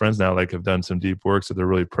close friends now like have done some deep work. So they're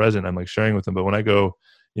really present. I'm like sharing with them. But when I go,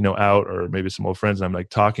 out or maybe some old friends and I'm like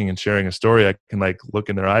talking and sharing a story, I can like look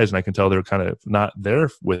in their eyes and I can tell they're kind of not there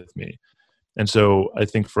with me. And so I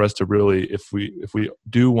think for us to really, if we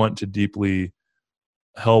do want to deeply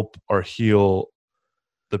help or heal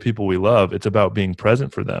the people we love, it's about being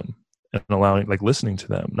present for them and allowing, like listening to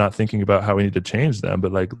them, not thinking about how we need to change them,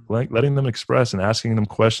 but like letting them express and asking them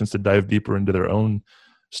questions to dive deeper into their own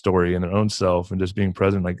story and their own self and just being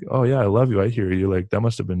present. Like, oh yeah, I love you. I hear you. Like that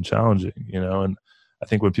must've been challenging, and I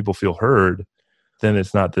think when people feel heard, then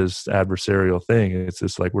it's not this adversarial thing. It's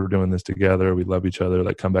just like, we're doing this together. We love each other.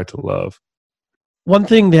 Like come back to love. One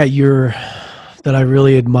thing that I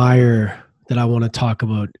really admire that I want to talk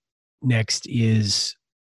about next is,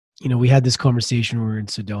 we had this conversation when we were in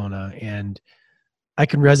Sedona, and I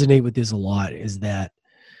can resonate with this a lot is that,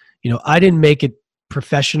 I didn't make it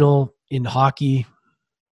professional in hockey.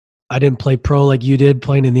 I didn't play pro like you did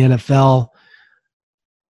playing in the NFL,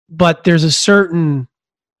 but there's a certain,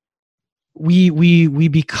 we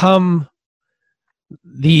become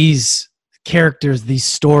these characters, these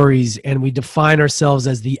stories, and we define ourselves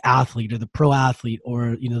as the athlete or the pro athlete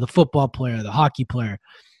or, the football player, the hockey player.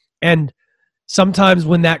 And sometimes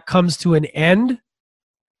when that comes to an end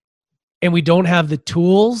and we don't have the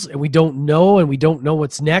tools and we don't know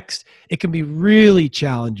what's next, it can be really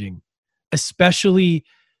challenging, especially,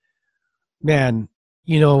 man,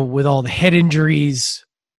 with all the head injuries,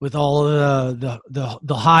 with all the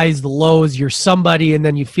highs, the lows, you're somebody and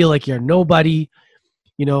then you feel like you're nobody.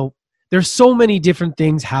 There's so many different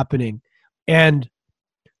things happening. And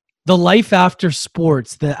the life after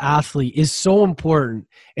sports, the athlete is so important.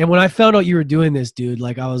 And when I found out you were doing this, dude,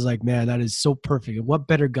 like I was like, man, that is so perfect. And what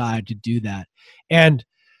better guy to do that? And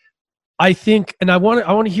I think, and I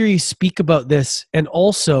want to hear you speak about this and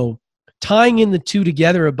also tying in the two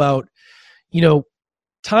together about,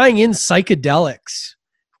 tying in psychedelics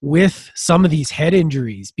with some of these head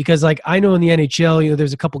injuries, because like I know in the NHL,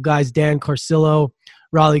 there's a couple guys, Dan Carcillo,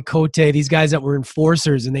 Raleigh Cote, these guys that were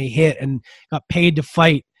enforcers and they hit and got paid to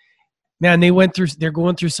fight. Man, they're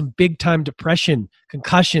going through some big time depression,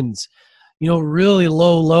 concussions, really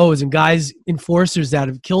low lows, and guys, enforcers that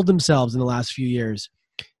have killed themselves in the last few years,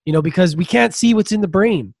 because we can't see what's in the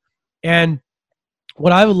brain. And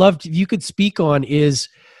what I would love if you could speak on is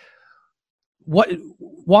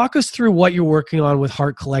walk us through what you're working on with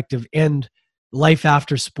Heart Collective and Life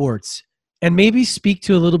After Sports, and maybe speak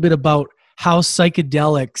to a little bit about how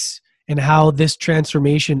psychedelics and how this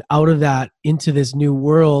transformation out of that into this new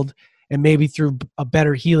world and maybe through a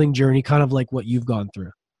better healing journey, kind of like what you've gone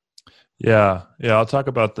through. Yeah. I'll talk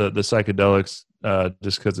about the psychedelics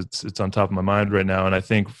just because it's on top of my mind right now. And I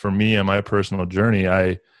think for me and my personal journey,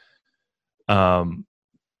 I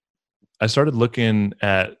started looking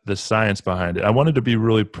at the science behind it. I wanted to be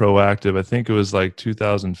really proactive. I think it was like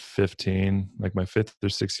 2015, like my 5th or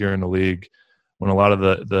 6th year in the league, when a lot of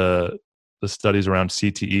the the studies around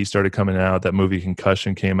CTE started coming out. That movie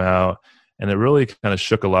Concussion came out, and it really kind of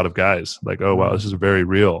shook a lot of guys. Like, oh wow, this is very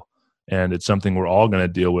real, and it's something we're all going to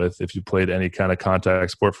deal with if you played any kind of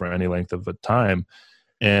contact sport for any length of a time.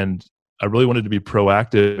 And I really wanted to be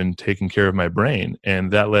proactive in taking care of my brain,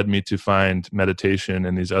 and that led me to find meditation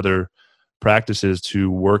and these other practices to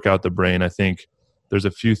work out the brain. I think there's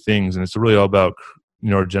a few things, and it's really all about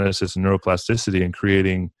neurogenesis and neuroplasticity and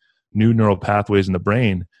creating new neural pathways in the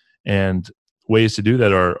brain. And ways to do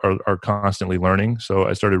that are constantly learning. So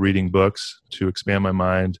I started reading books to expand my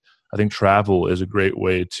mind. I think travel is a great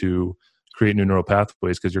way to create new neural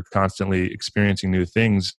pathways because you're constantly experiencing new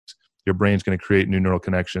things. Your brain's going to create new neural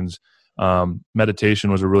connections.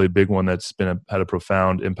 Meditation was a really big one that's had a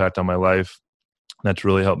profound impact on my life. That's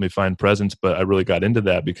really helped me find presence. But I really got into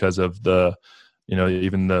that because of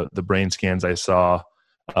even the brain scans I saw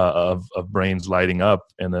of brains lighting up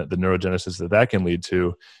and the neurogenesis that can lead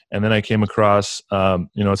to. And then I came across,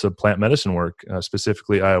 it's a plant medicine work,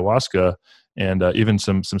 specifically ayahuasca, and even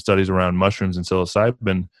some studies around mushrooms and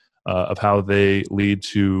psilocybin of how they lead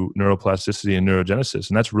to neuroplasticity and neurogenesis.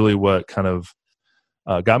 And that's really what kind of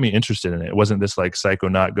got me interested in it. It wasn't this like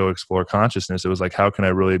psychonaut go explore consciousness. It was like, how can I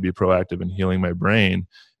really be proactive in healing my brain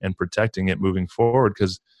and protecting it moving forward?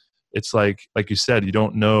 Because it's like you said, you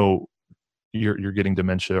don't know you're getting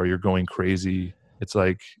dementia or you're going crazy. It's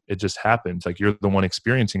like it just happens. Like you're the one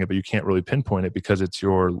experiencing it, but you can't really pinpoint it because it's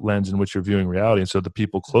your lens in which you're viewing reality. And so the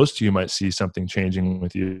people close to you might see something changing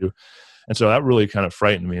with you. And so that really kind of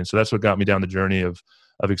frightened me. And so that's what got me down the journey of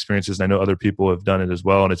experiences. And I know other people have done it as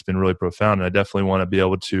well, and it's been really profound. And I definitely want to be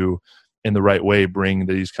able to, in the right way, bring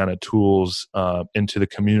these kind of tools into the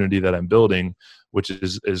community that I'm building, which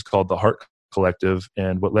is called the Heart Collective.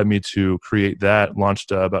 And what led me to create that,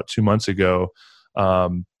 launched about 2 months ago.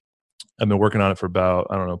 I've been working on it for about,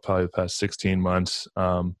 probably the past 16 months.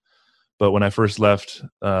 But when I first left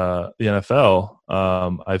the NFL,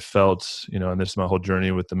 I felt, and this is my whole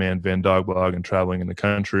journey with the Man Van Dog blog and traveling in the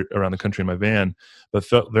country, around the country in my van, but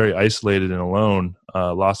felt very isolated and alone,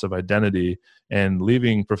 loss of identity. And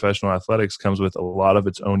leaving professional athletics comes with a lot of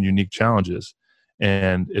its own unique challenges.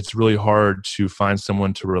 And it's really hard to find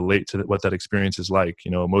someone to relate to what that experience is like.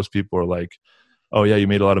 Most people are like, oh yeah, you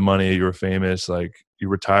made a lot of money, you were famous, like you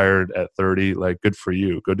retired at 30, like good for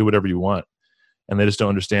you, go do whatever you want. And they just don't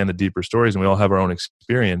understand the deeper stories, and we all have our own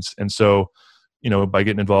experience. And so, by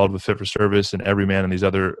getting involved with Fit for Service and Everyman and these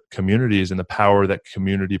other communities and the power that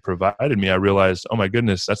community provided me, I realized, oh my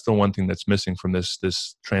goodness, that's the one thing that's missing from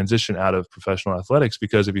this transition out of professional athletics.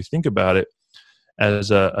 Because if you think about it,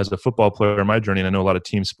 as a football player in my journey, and I know a lot of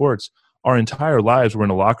team sports, our entire lives we're in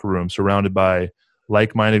a locker room surrounded by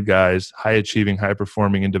like-minded guys, high-achieving,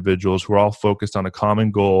 high-performing individuals who are all focused on a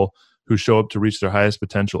common goal, who show up to reach their highest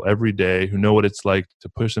potential every day, who know what it's like to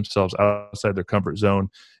push themselves outside their comfort zone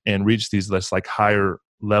and reach these less like higher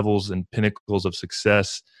levels and pinnacles of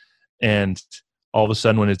success. And all of a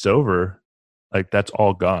sudden when it's over, like that's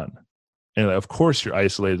all gone. And of course you're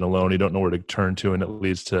isolated and alone. You don't know where to turn to, and it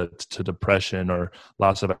leads to depression or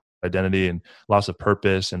loss of identity and loss of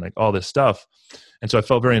purpose and like all this stuff. And so I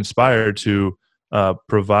felt very inspired to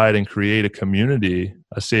provide and create a community,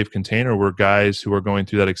 a safe container where guys who are going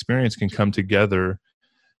through that experience can come together,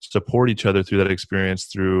 support each other through that experience,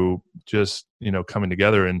 through just, coming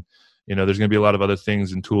together. And, there's going to be a lot of other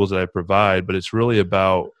things and tools that I provide, but it's really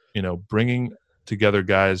about, bringing together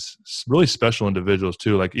guys, really special individuals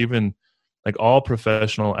too. Like even like all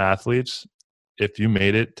professional athletes, if you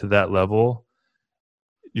made it to that level,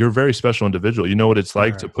 you're a very special individual. You know what it's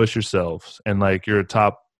like to push yourself, and like you're a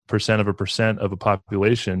top percent of a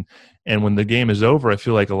population. And when the game is over, I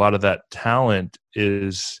feel like a lot of that talent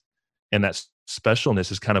and that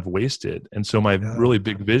specialness is kind of wasted. And so my really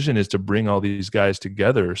big vision is to bring all these guys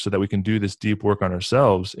together so that we can do this deep work on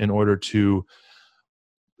ourselves in order to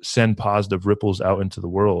send positive ripples out into the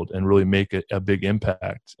world and really make a big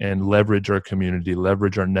impact and leverage our community,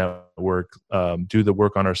 leverage our network, do the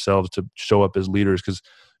work on ourselves to show up as leaders. Because,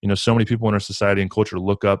 so many people in our society and culture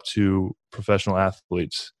look up to professional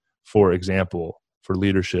athletes, for example, for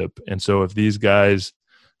leadership. And so if these guys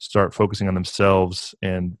start focusing on themselves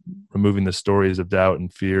and removing the stories of doubt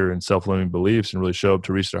and fear and self-limiting beliefs and really show up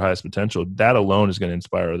to reach their highest potential, that alone is going to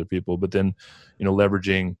inspire other people. But then,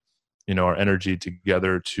 leveraging our energy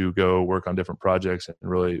together to go work on different projects and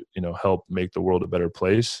really, help make the world a better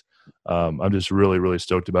place. I'm just really, really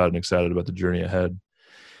stoked about it and excited about the journey ahead.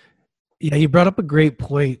 Yeah, you brought up a great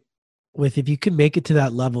point with, if you can make it to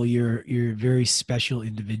that level, you're a very special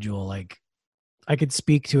individual. Like I could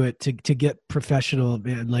speak to it to get professional,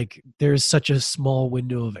 man. Like there's such a small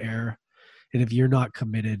window of error And if you're not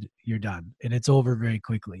committed, you're done. And it's over very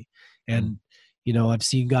quickly. And, you know, I've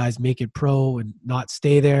seen guys make it pro and not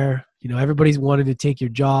stay there. You know, everybody's wanting to take your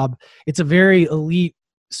job. It's a very elite,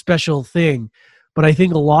 special thing. But I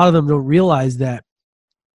think a lot of them don't realize that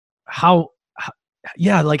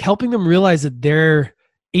like helping them realize that they're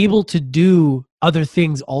able to do other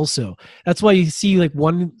things also. That's why you see like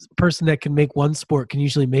one person that can make one sport can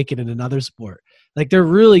usually make it in another sport. Like they're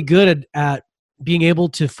really good at being able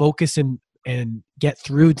to focus and get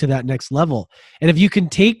through to that next level. And if you can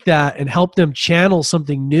take that and help them channel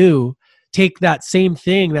something new, take that same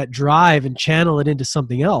thing, that drive, and channel it into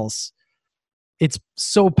something else, it's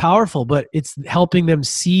so powerful. But it's helping them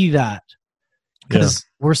see that, because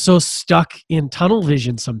we're so stuck in tunnel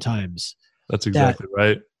vision sometimes. That's exactly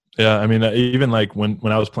right. Yeah. I mean, even like when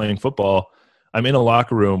I was playing football, I'm in a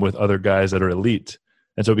locker room with other guys that are elite.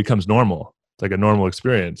 And so it becomes normal. It's like a normal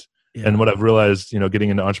experience. Yeah. And what I've realized, you know, getting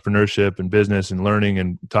into entrepreneurship and business and learning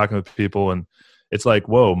and talking with people, and it's like,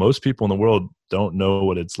 whoa, most people in the world don't know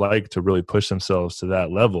what it's like to really push themselves to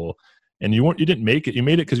that level. And you didn't make it. You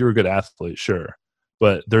made it because you were a good athlete, sure.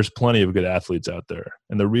 But there's plenty of good athletes out there.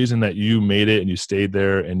 And the reason that you made it and you stayed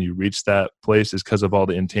there and you reached that place is because of all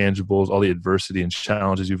the intangibles, all the adversity and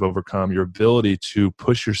challenges you've overcome, your ability to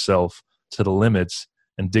push yourself to the limits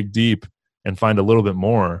and dig deep and find a little bit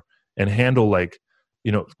more and handle, like,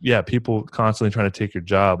 you know, people constantly trying to take your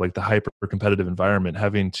job, like the hyper competitive environment,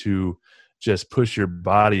 having to just push your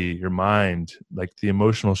body, your mind, like the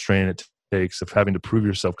emotional strain it takes of having to prove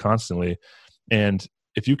yourself constantly. And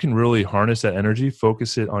if you can really harness that energy,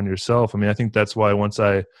 focus it on yourself. I mean, I think that's why once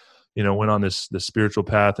I, you know, went on this spiritual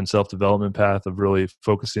path and self-development path of really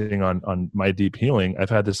focusing on my deep healing, I've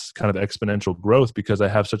had this kind of exponential growth because I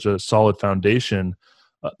have such a solid foundation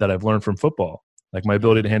that I've learned from football. Like my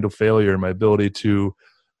ability to handle failure, my ability to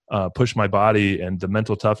push my body, and the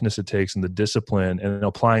mental toughness it takes, and the discipline, and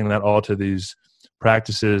applying that all to these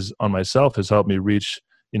practices on myself has helped me reach,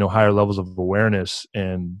 you know, higher levels of awareness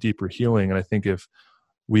and deeper healing. And I think if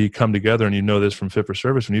we come together, and you know this from Fit for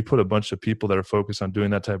Service, when you put a bunch of people that are focused on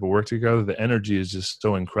doing that type of work together, the energy is just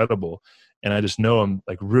so incredible. And I just know I'm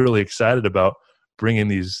like really excited about bringing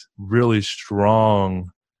these really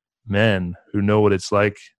strong men who know what it's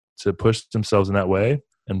like to push themselves in that way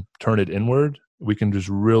and turn it inward. We can just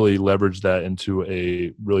really leverage that into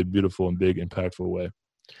a really beautiful and big, impactful way.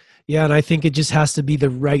 Yeah. And I think it just has to be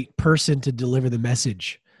the right person to deliver the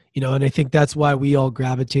message, you know, and I think that's why we all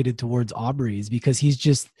gravitated towards Aubrey, is because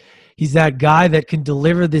he's that guy that can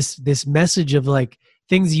deliver this message of like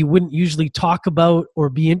things you wouldn't usually talk about or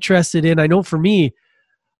be interested in. I know for me,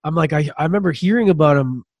 I'm like, I remember hearing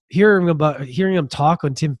him talk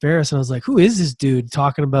on Tim Ferriss, and I was like, who is this dude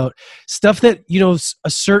talking about stuff that, you know, a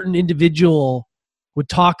certain individual would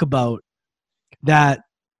talk about that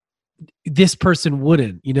this person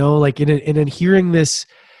wouldn't, you know, like, and then hearing this,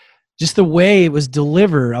 just the way it was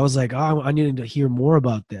delivered, I was like, oh, I needed to hear more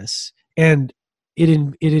about this. And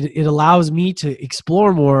it allows me to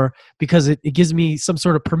explore more because it gives me some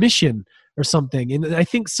sort of permission or something. And I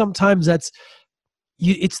think sometimes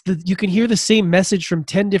you can hear the same message from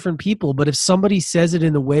 10 different people, but if somebody says it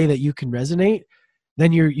in a way that you can resonate,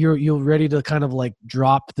 then you're ready to kind of like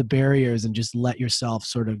drop the barriers and just let yourself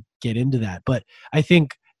sort of get into that. But I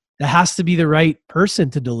think that has to be the right person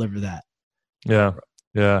to deliver that. Yeah.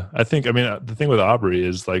 Yeah. I think, I mean, the thing with Aubrey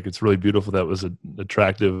is like, it's really beautiful. That was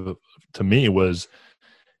attractive to me was,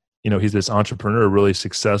 you know, he's this entrepreneur, really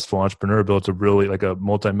successful entrepreneur, built a really like a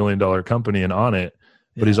multi-million-dollar company and on it,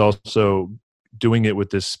 but he's also doing it with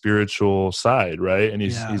this spiritual side, right? And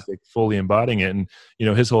he's like fully embodying it. And, you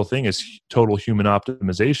know, his whole thing is total human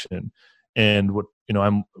optimization. And what, you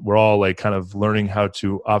know, we're all like kind of learning how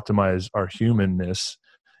to optimize our humanness.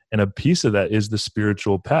 And a piece of that is the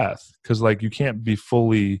spiritual path. Cause like you can't be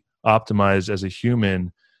fully optimized as a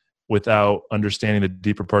human without understanding the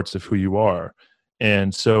deeper parts of who you are.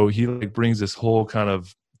 And so he like brings this whole kind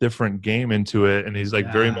of different game into it, and he's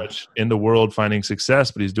like very much in the world finding success,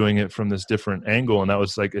 but he's doing it from this different angle. And that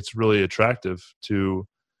was like, it's really attractive to,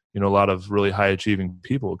 you know, a lot of really high achieving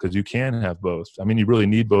people, because you can have both. I mean, you really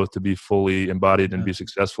need both to be fully embodied and be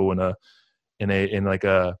successful and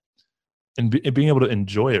being able to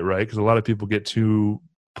enjoy it, right? Because a lot of people get too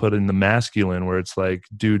put in the masculine where it's like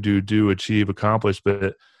do, achieve, accomplish,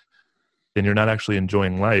 but then you're not actually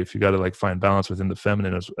enjoying life. You got to like find balance within the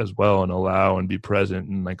feminine as well, and allow and be present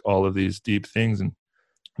and like all of these deep things. And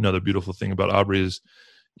another beautiful thing about Aubrey is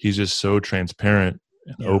he's just so transparent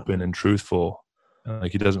and open and truthful.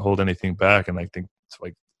 Like he doesn't hold anything back. And I think it's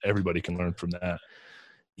like everybody can learn from that.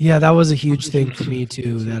 Yeah, that was a huge thing for me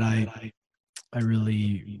too, that I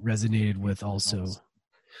really resonated with also.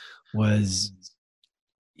 was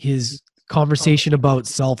his conversation about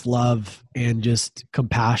self-love and just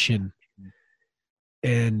compassion.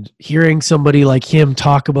 And hearing somebody like him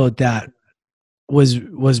talk about that was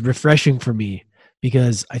refreshing for me,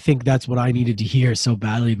 because I think that's what I needed to hear so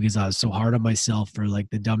badly, because I was so hard on myself for like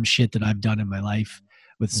the dumb shit that I've done in my life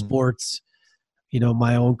with sports, you know,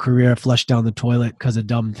 my own career flushed down the toilet because of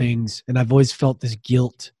dumb things. And I've always felt this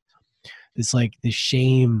guilt, this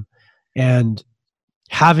shame, and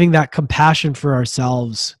having that compassion for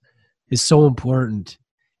ourselves is so important.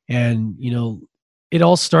 And, you know, it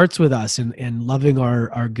all starts with us, and loving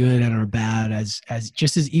our good and our bad as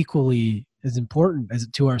just as equally as important as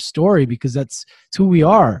to our story, because that's who we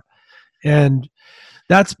are. And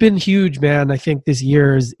that's been huge, man. I think this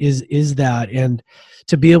year is that. And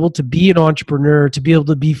to be able to be an entrepreneur, to be able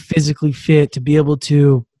to be physically fit, to be able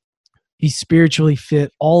to be spiritually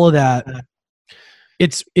fit, all of that,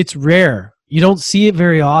 it's rare. You don't see it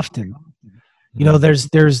very often. You know, there's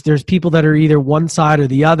people that are either one side or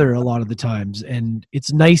the other a lot of the times. And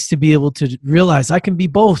it's nice to be able to realize I can be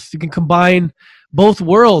both. You can combine both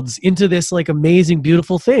worlds into this like amazing,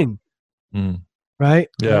 beautiful thing. Right?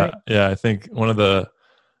 Yeah. Right? Yeah. I think one of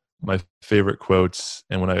my favorite quotes,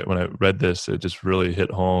 and when I read this, it just really hit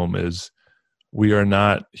home, is we are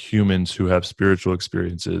not humans who have spiritual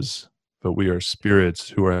experiences, but we are spirits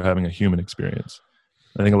who are having a human experience.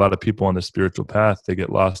 I think a lot of people on the spiritual path, they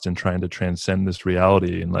get lost in trying to transcend this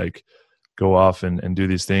reality and like go off and do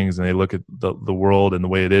these things. And they look at the world and the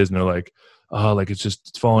way it is, and they're like, oh, like it's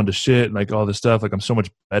falling to shit and like all this stuff. Like I'm so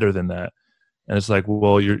much better than that. And it's like,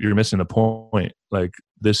 well, you're missing the point. Like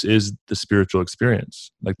this is the spiritual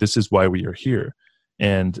experience. Like this is why we are here.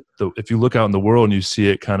 And if you look out in the world and you see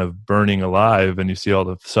it kind of burning alive, and you see all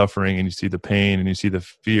the suffering, and you see the pain, and you see the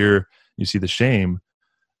fear, you see the shame,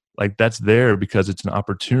 like that's there because it's an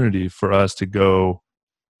opportunity for us to go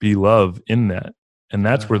be love in that. And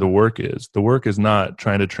that's where the work is. The work is not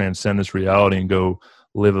trying to transcend this reality and go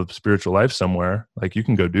live a spiritual life somewhere. Like you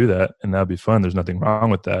can go do that and that'll be fun. There's nothing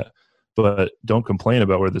wrong with that. But don't complain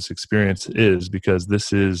about where this experience is, because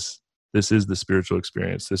this is the spiritual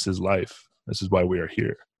experience. This is life. This is why we are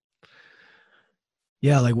here.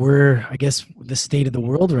 Yeah, like we're, I guess, the state of the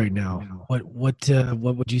world right now. What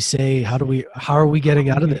would you say? How are we getting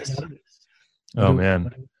out of this? Oh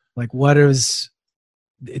man. Like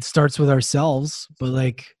it starts with ourselves, but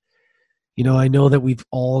like, you know, I know that we've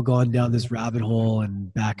all gone down this rabbit hole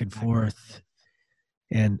and back and forth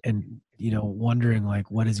and you know, wondering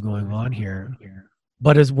like what is going on here.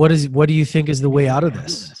 But what do you think is the way out of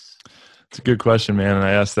this? It's a good question, man. And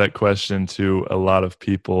I ask that question to a lot of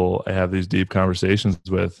people I have these deep conversations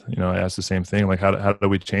with. You know, I ask the same thing, like how do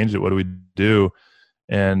we change it? What do we do?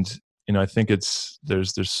 And, you know, I think there's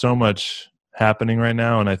so much happening right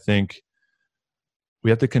now. And I think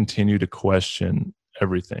we have to continue to question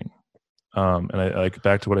everything. And I like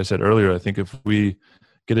back to what I said earlier, I think if we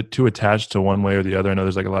get it too attached to one way or the other, I know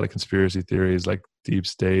there's like a lot of conspiracy theories, like deep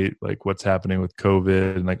state, like what's happening with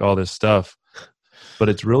COVID and like all this stuff, but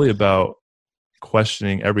it's really about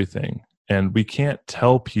questioning everything. And we can't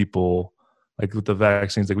tell people, like with the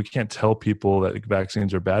vaccines, like we can't tell people that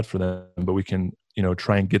vaccines are bad for them, but we can, you know,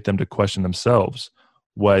 try and get them to question themselves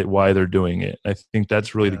why they're doing it. I think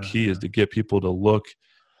that's really the key, is to get people to look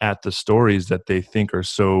at the stories that they think are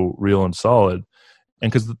so real and solid.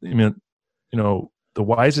 And because, I mean, you know, the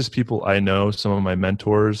wisest people I know, some of my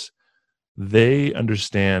mentors, they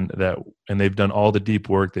understand that, and they've done all the deep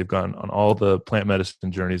work. They've gone on all the plant medicine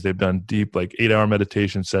journeys. They've done deep, like 8-hour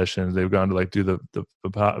meditation sessions. They've gone to like do the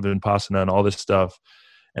Vipassana and all this stuff,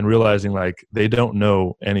 and realizing like they don't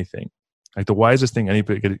know anything. Like the wisest thing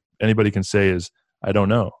anybody can say is, I don't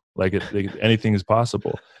know. Like anything is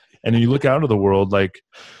possible. And when you look out into the world, like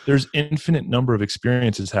there's infinite number of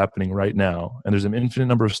experiences happening right now. And there's an infinite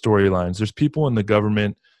number of storylines. There's people in the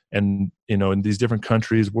government and, you know, in these different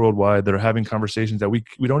countries worldwide that are having conversations that we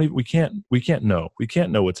can't know. We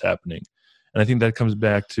can't know what's happening. And I think that comes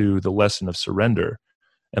back to the lesson of surrender,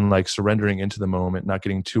 and like surrendering into the moment, not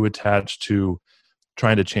getting too attached to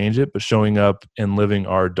trying to change it, but showing up and living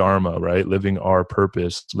our dharma, right? Living our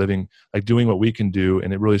purpose, living, like doing what we can do.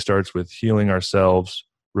 And it really starts with healing ourselves,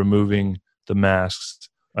 removing the masks,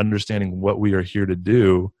 understanding what we are here to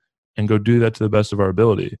do, and go do that to the best of our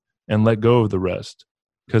ability and let go of the rest.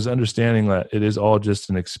 Because understanding that it is all just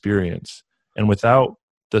an experience. And without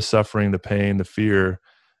the suffering, the pain, the fear,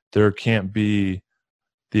 there can't be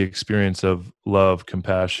the experience of love,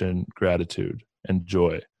 compassion, gratitude, and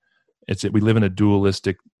joy. We live in a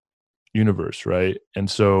dualistic universe, right? And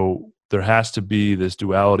so there has to be this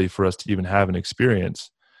duality for us to even have an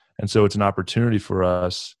experience. And so it's an opportunity for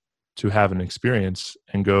us to have an experience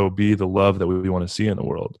and go be the love that we want to see in the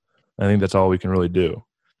world. I think that's all we can really do.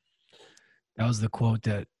 That was the quote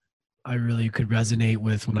that I really could resonate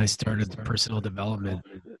with when I started personal development.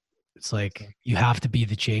 It's like, you have to be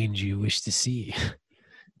the change you wish to see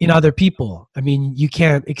in other people. I mean, you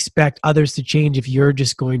can't expect others to change if you're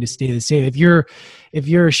just going to stay the same. If you're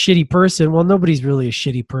a shitty person, well, nobody's really a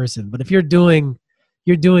shitty person. But if you're doing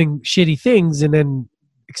shitty things and then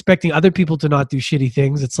expecting other people to not do shitty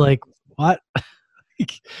things, it's like, what?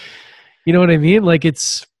 You know what I mean? Like,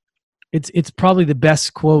 it's probably the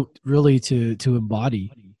best quote really to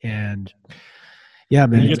embody. And yeah,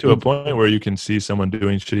 man, you get to a point where you can see someone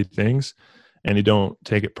doing shitty things and you don't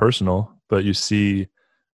take it personal, but you see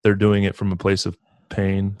they're doing it from a place of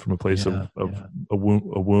pain, from a place of a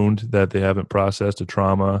wound that they haven't processed, a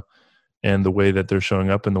trauma, and the way that they're showing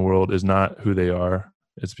up in the world is not who they are.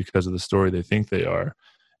 It's because of the story they think they are.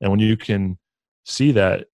 And when you can see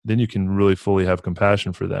that, then you can really fully have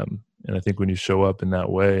compassion for them. And I think when you show up in that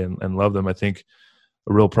way and love them, I think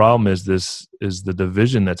a real problem is the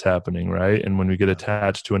division that's happening, right? And when we get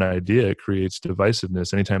attached to an idea, it creates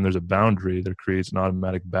divisiveness. Anytime there's a boundary, there creates an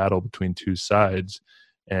automatic battle between two sides.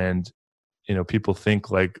 And, you know, people think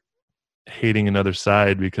like hating another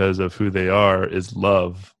side because of who they are is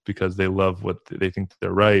love, because they love what they think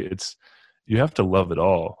they're right. You have to love it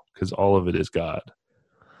all, because all of it is God.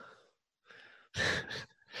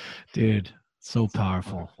 Dude, so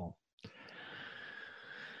powerful.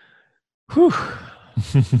 Whew.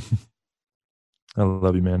 I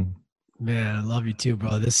love you, man. Man, I love you too,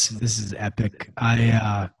 bro. This is epic.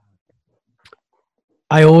 I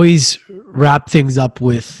always wrap things up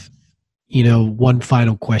with, you know, one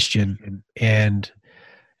final question, and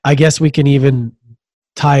I guess we can even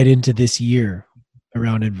tie it into this year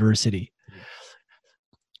around adversity.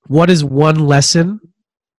 What is one lesson?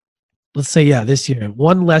 Let's say, this year,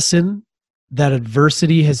 one lesson that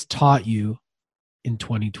adversity has taught you in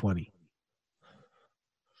 2020.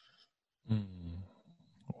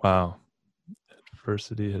 Wow.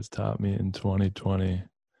 Adversity has taught me in 2020.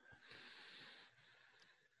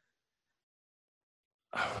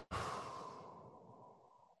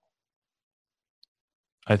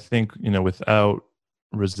 I think, you know, without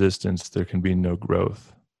resistance, there can be no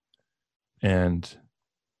growth. And,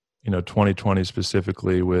 you know, 2020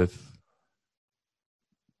 specifically with,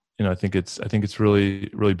 you know, I think it's really,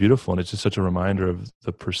 really beautiful. And it's just such a reminder of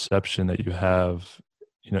the perception that you have.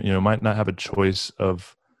 You know, might not have a choice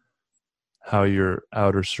of how your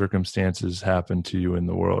outer circumstances happen to you in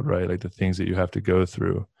the world, right? Like the things that you have to go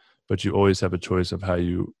through, but you always have a choice of how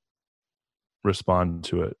you respond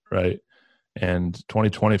to it, right? And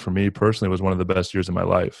 2020 for me personally was one of the best years of my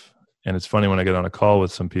life. And it's funny when I get on a call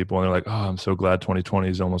with some people and they're like, oh, I'm so glad 2020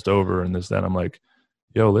 is almost over and this, that. I'm like,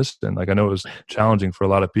 yo, listen, like I know it was challenging for a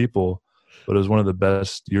lot of people, but it was one of the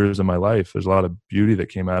best years of my life. There's a lot of beauty that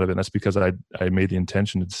came out of it. And that's because I made the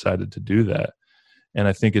intention and decided to do that. And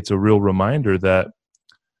I think it's a real reminder that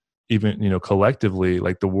even, you know, collectively,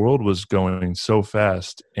 like the world was going so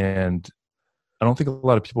fast. And I don't think a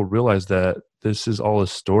lot of people realize that this is all a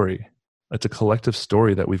story. It's a collective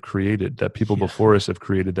story that we've created, that people before us have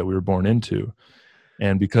created, that we were born into.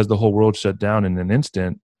 And because the whole world shut down in an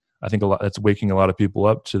instant, I think that's waking a lot of people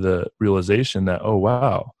up to the realization that, oh,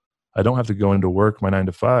 wow, I don't have to go into work my 9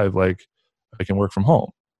 to 5. Like I can work from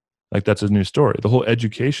home. Like that's a new story. The whole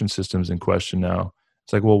education system is in question now.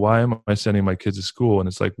 It's like, well, why am I sending my kids to school? And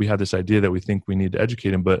it's like, we have this idea that we think we need to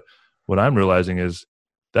educate them. But what I'm realizing is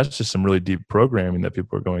that's just some really deep programming that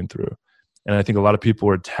people are going through. And I think a lot of people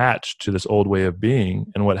are attached to this old way of being.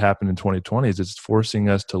 And what happened in 2020 is it's forcing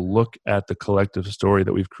us to look at the collective story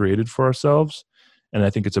that we've created for ourselves. And I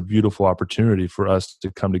think it's a beautiful opportunity for us to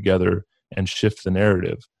come together and shift the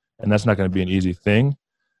narrative. And that's not going to be an easy thing,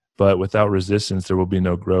 but without resistance, there will be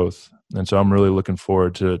no growth. And so I'm really looking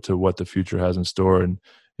forward to what the future has in store. And,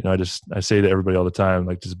 you know, I say to everybody all the time,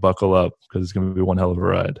 like, just buckle up because it's going to be one hell of a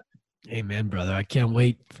ride. Amen, brother. I can't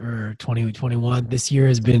wait for 2021. This year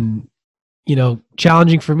has been, you know,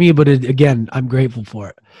 challenging for me, but again, I'm grateful for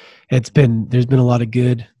it. There's been a lot of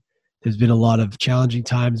good. There's been a lot of challenging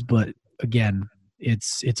times, but again,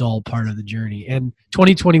 it's all part of the journey. And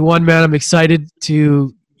 2021, man, I'm excited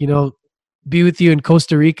to, you know, be with you in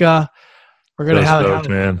Costa Rica. We're gonna have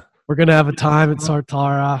a time at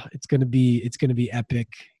Sartara. It's gonna be epic.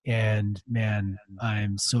 And man,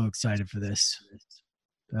 I'm so excited for this.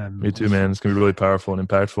 Me too, man. It's gonna be really powerful and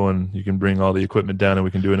impactful, and you can bring all the equipment down, and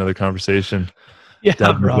we can do another conversation. Yeah,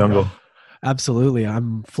 down in the jungle. Absolutely.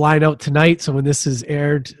 I'm flying out tonight, so when this is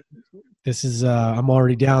aired, I'm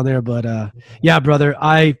already down there. But yeah, brother,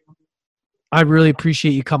 I really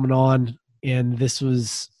appreciate you coming on. and this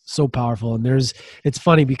was so powerful. And it's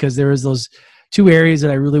funny because there is those two areas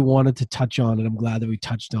that I really wanted to touch on, and I'm glad that we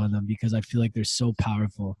touched on them because I feel like they're so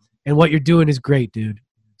powerful. And what you're doing is great, dude.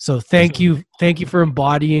 So thank you for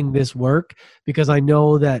embodying this work, because I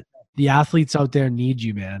know that the athletes out there need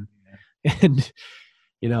you, man. And thank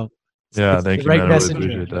you, man. I really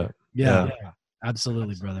appreciate that. Yeah,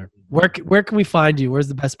 absolutely, brother. Where can we find you? Where's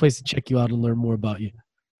the best place to check you out and learn more about you?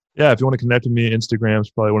 Yeah, if you want to connect with me, Instagram is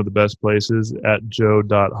probably one of the best places, at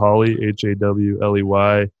joe.hawley,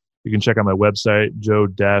 Hawley. You can check out my website,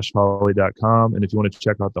 joe-hawley.com. And if you want to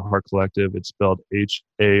check out the Heart Collective, it's spelled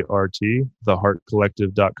HART,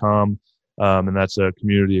 theheartcollective.com. And that's a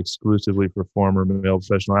community exclusively for former male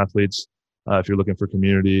professional athletes. If you're looking for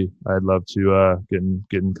community, I'd love to get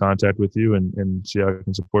in contact with you and see how I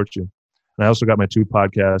can support you. And I also got my 2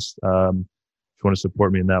 podcasts. If you want to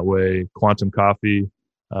support me in that way, Quantum Coffee.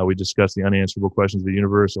 We discuss the unanswerable questions of the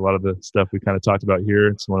universe. A lot of the stuff we kind of talked about here.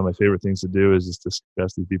 It's one of my favorite things to do is just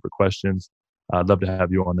discuss these deeper questions. I'd love to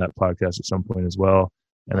have you on that podcast at some point as well.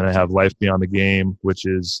 And then I have Life Beyond the Game, which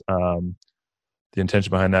is the intention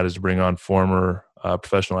behind that is to bring on former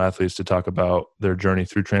professional athletes to talk about their journey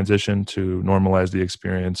through transition to normalize the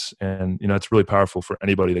experience. And, it's really powerful for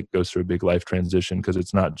anybody that goes through a big life transition, because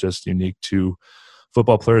it's not just unique to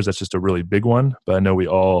football players. That's just a really big one. But I know we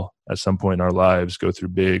all, at some point in our lives, go through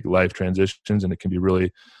big life transitions, and it can be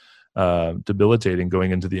really debilitating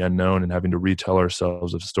going into the unknown and having to retell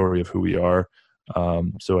ourselves a story of who we are.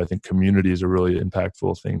 So I think community is a really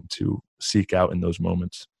impactful thing to seek out in those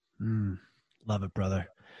moments. Love it, brother.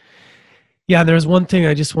 Yeah, there's one thing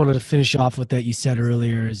I just wanted to finish off with that you said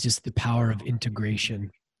earlier, is just the power of integration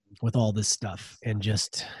with all this stuff, and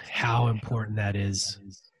just how important that is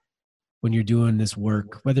when you're doing this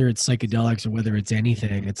work, whether it's psychedelics or whether it's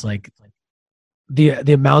anything. It's like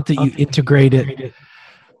the amount that you integrate it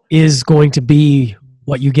is going to be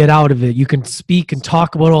what you get out of it. You can speak and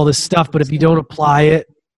talk about all this stuff, but if you don't apply it,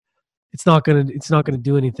 it's not gonna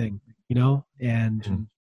do anything, And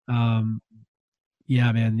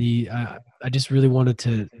yeah, man, I just really wanted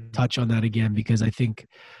to touch on that again, because I think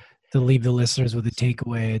to leave the listeners with a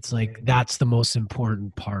takeaway, it's like that's the most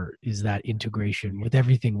important part, is that integration with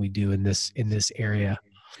everything we do in this area.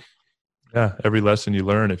 Yeah, every lesson you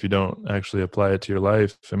learn, if you don't actually apply it to your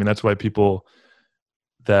life. I mean, that's why people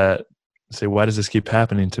that say, why does this keep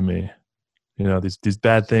happening to me? These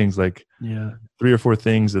bad things, like 3 or 4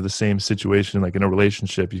 things of the same situation, like in a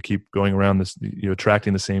relationship, you keep going around this,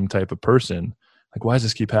 attracting the same type of person. Like, why does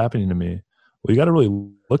this keep happening to me? Well, you got to really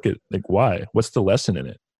look at, like, why? What's the lesson in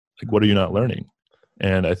it? Like, what are you not learning?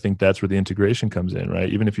 And I think that's where the integration comes in, right?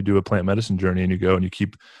 Even if you do a plant medicine journey and you go and you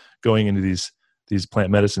keep going into these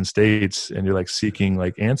plant medicine states and you're like seeking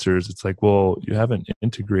like answers, it's like, well, you haven't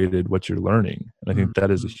integrated what you're learning. And I think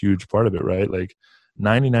that is a huge part of it, right? Like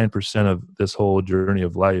 99% of this whole journey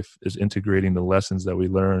of life is integrating the lessons that we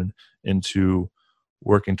learn into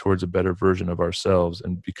working towards a better version of ourselves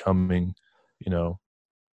and becoming,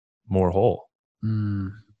 more whole.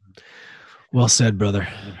 Well said, brother.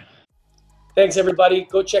 Thanks, everybody.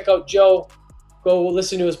 Go check out Joe. Go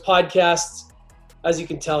listen to his podcasts. As you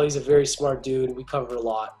can tell, he's a very smart dude. We covered a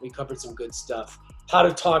lot. We covered some good stuff. How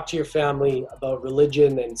to talk to your family about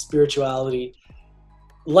religion and spirituality,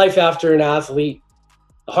 life after an athlete,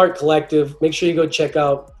 the Heart Collective. Make sure you go check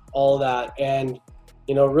out all of that. And,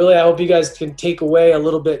 really, I hope you guys can take away a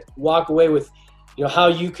little bit, walk away with, how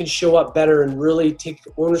you can show up better and really take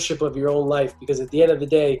ownership of your own life. Because at the end of the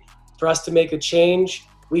day, for us to make a change,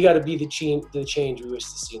 we got to be the change we wish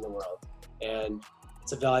to see in the world. And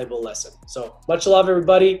it's a valuable lesson. So much love,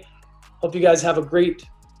 everybody. Hope you guys have a great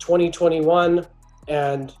 2021,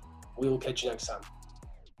 and we will catch you next time.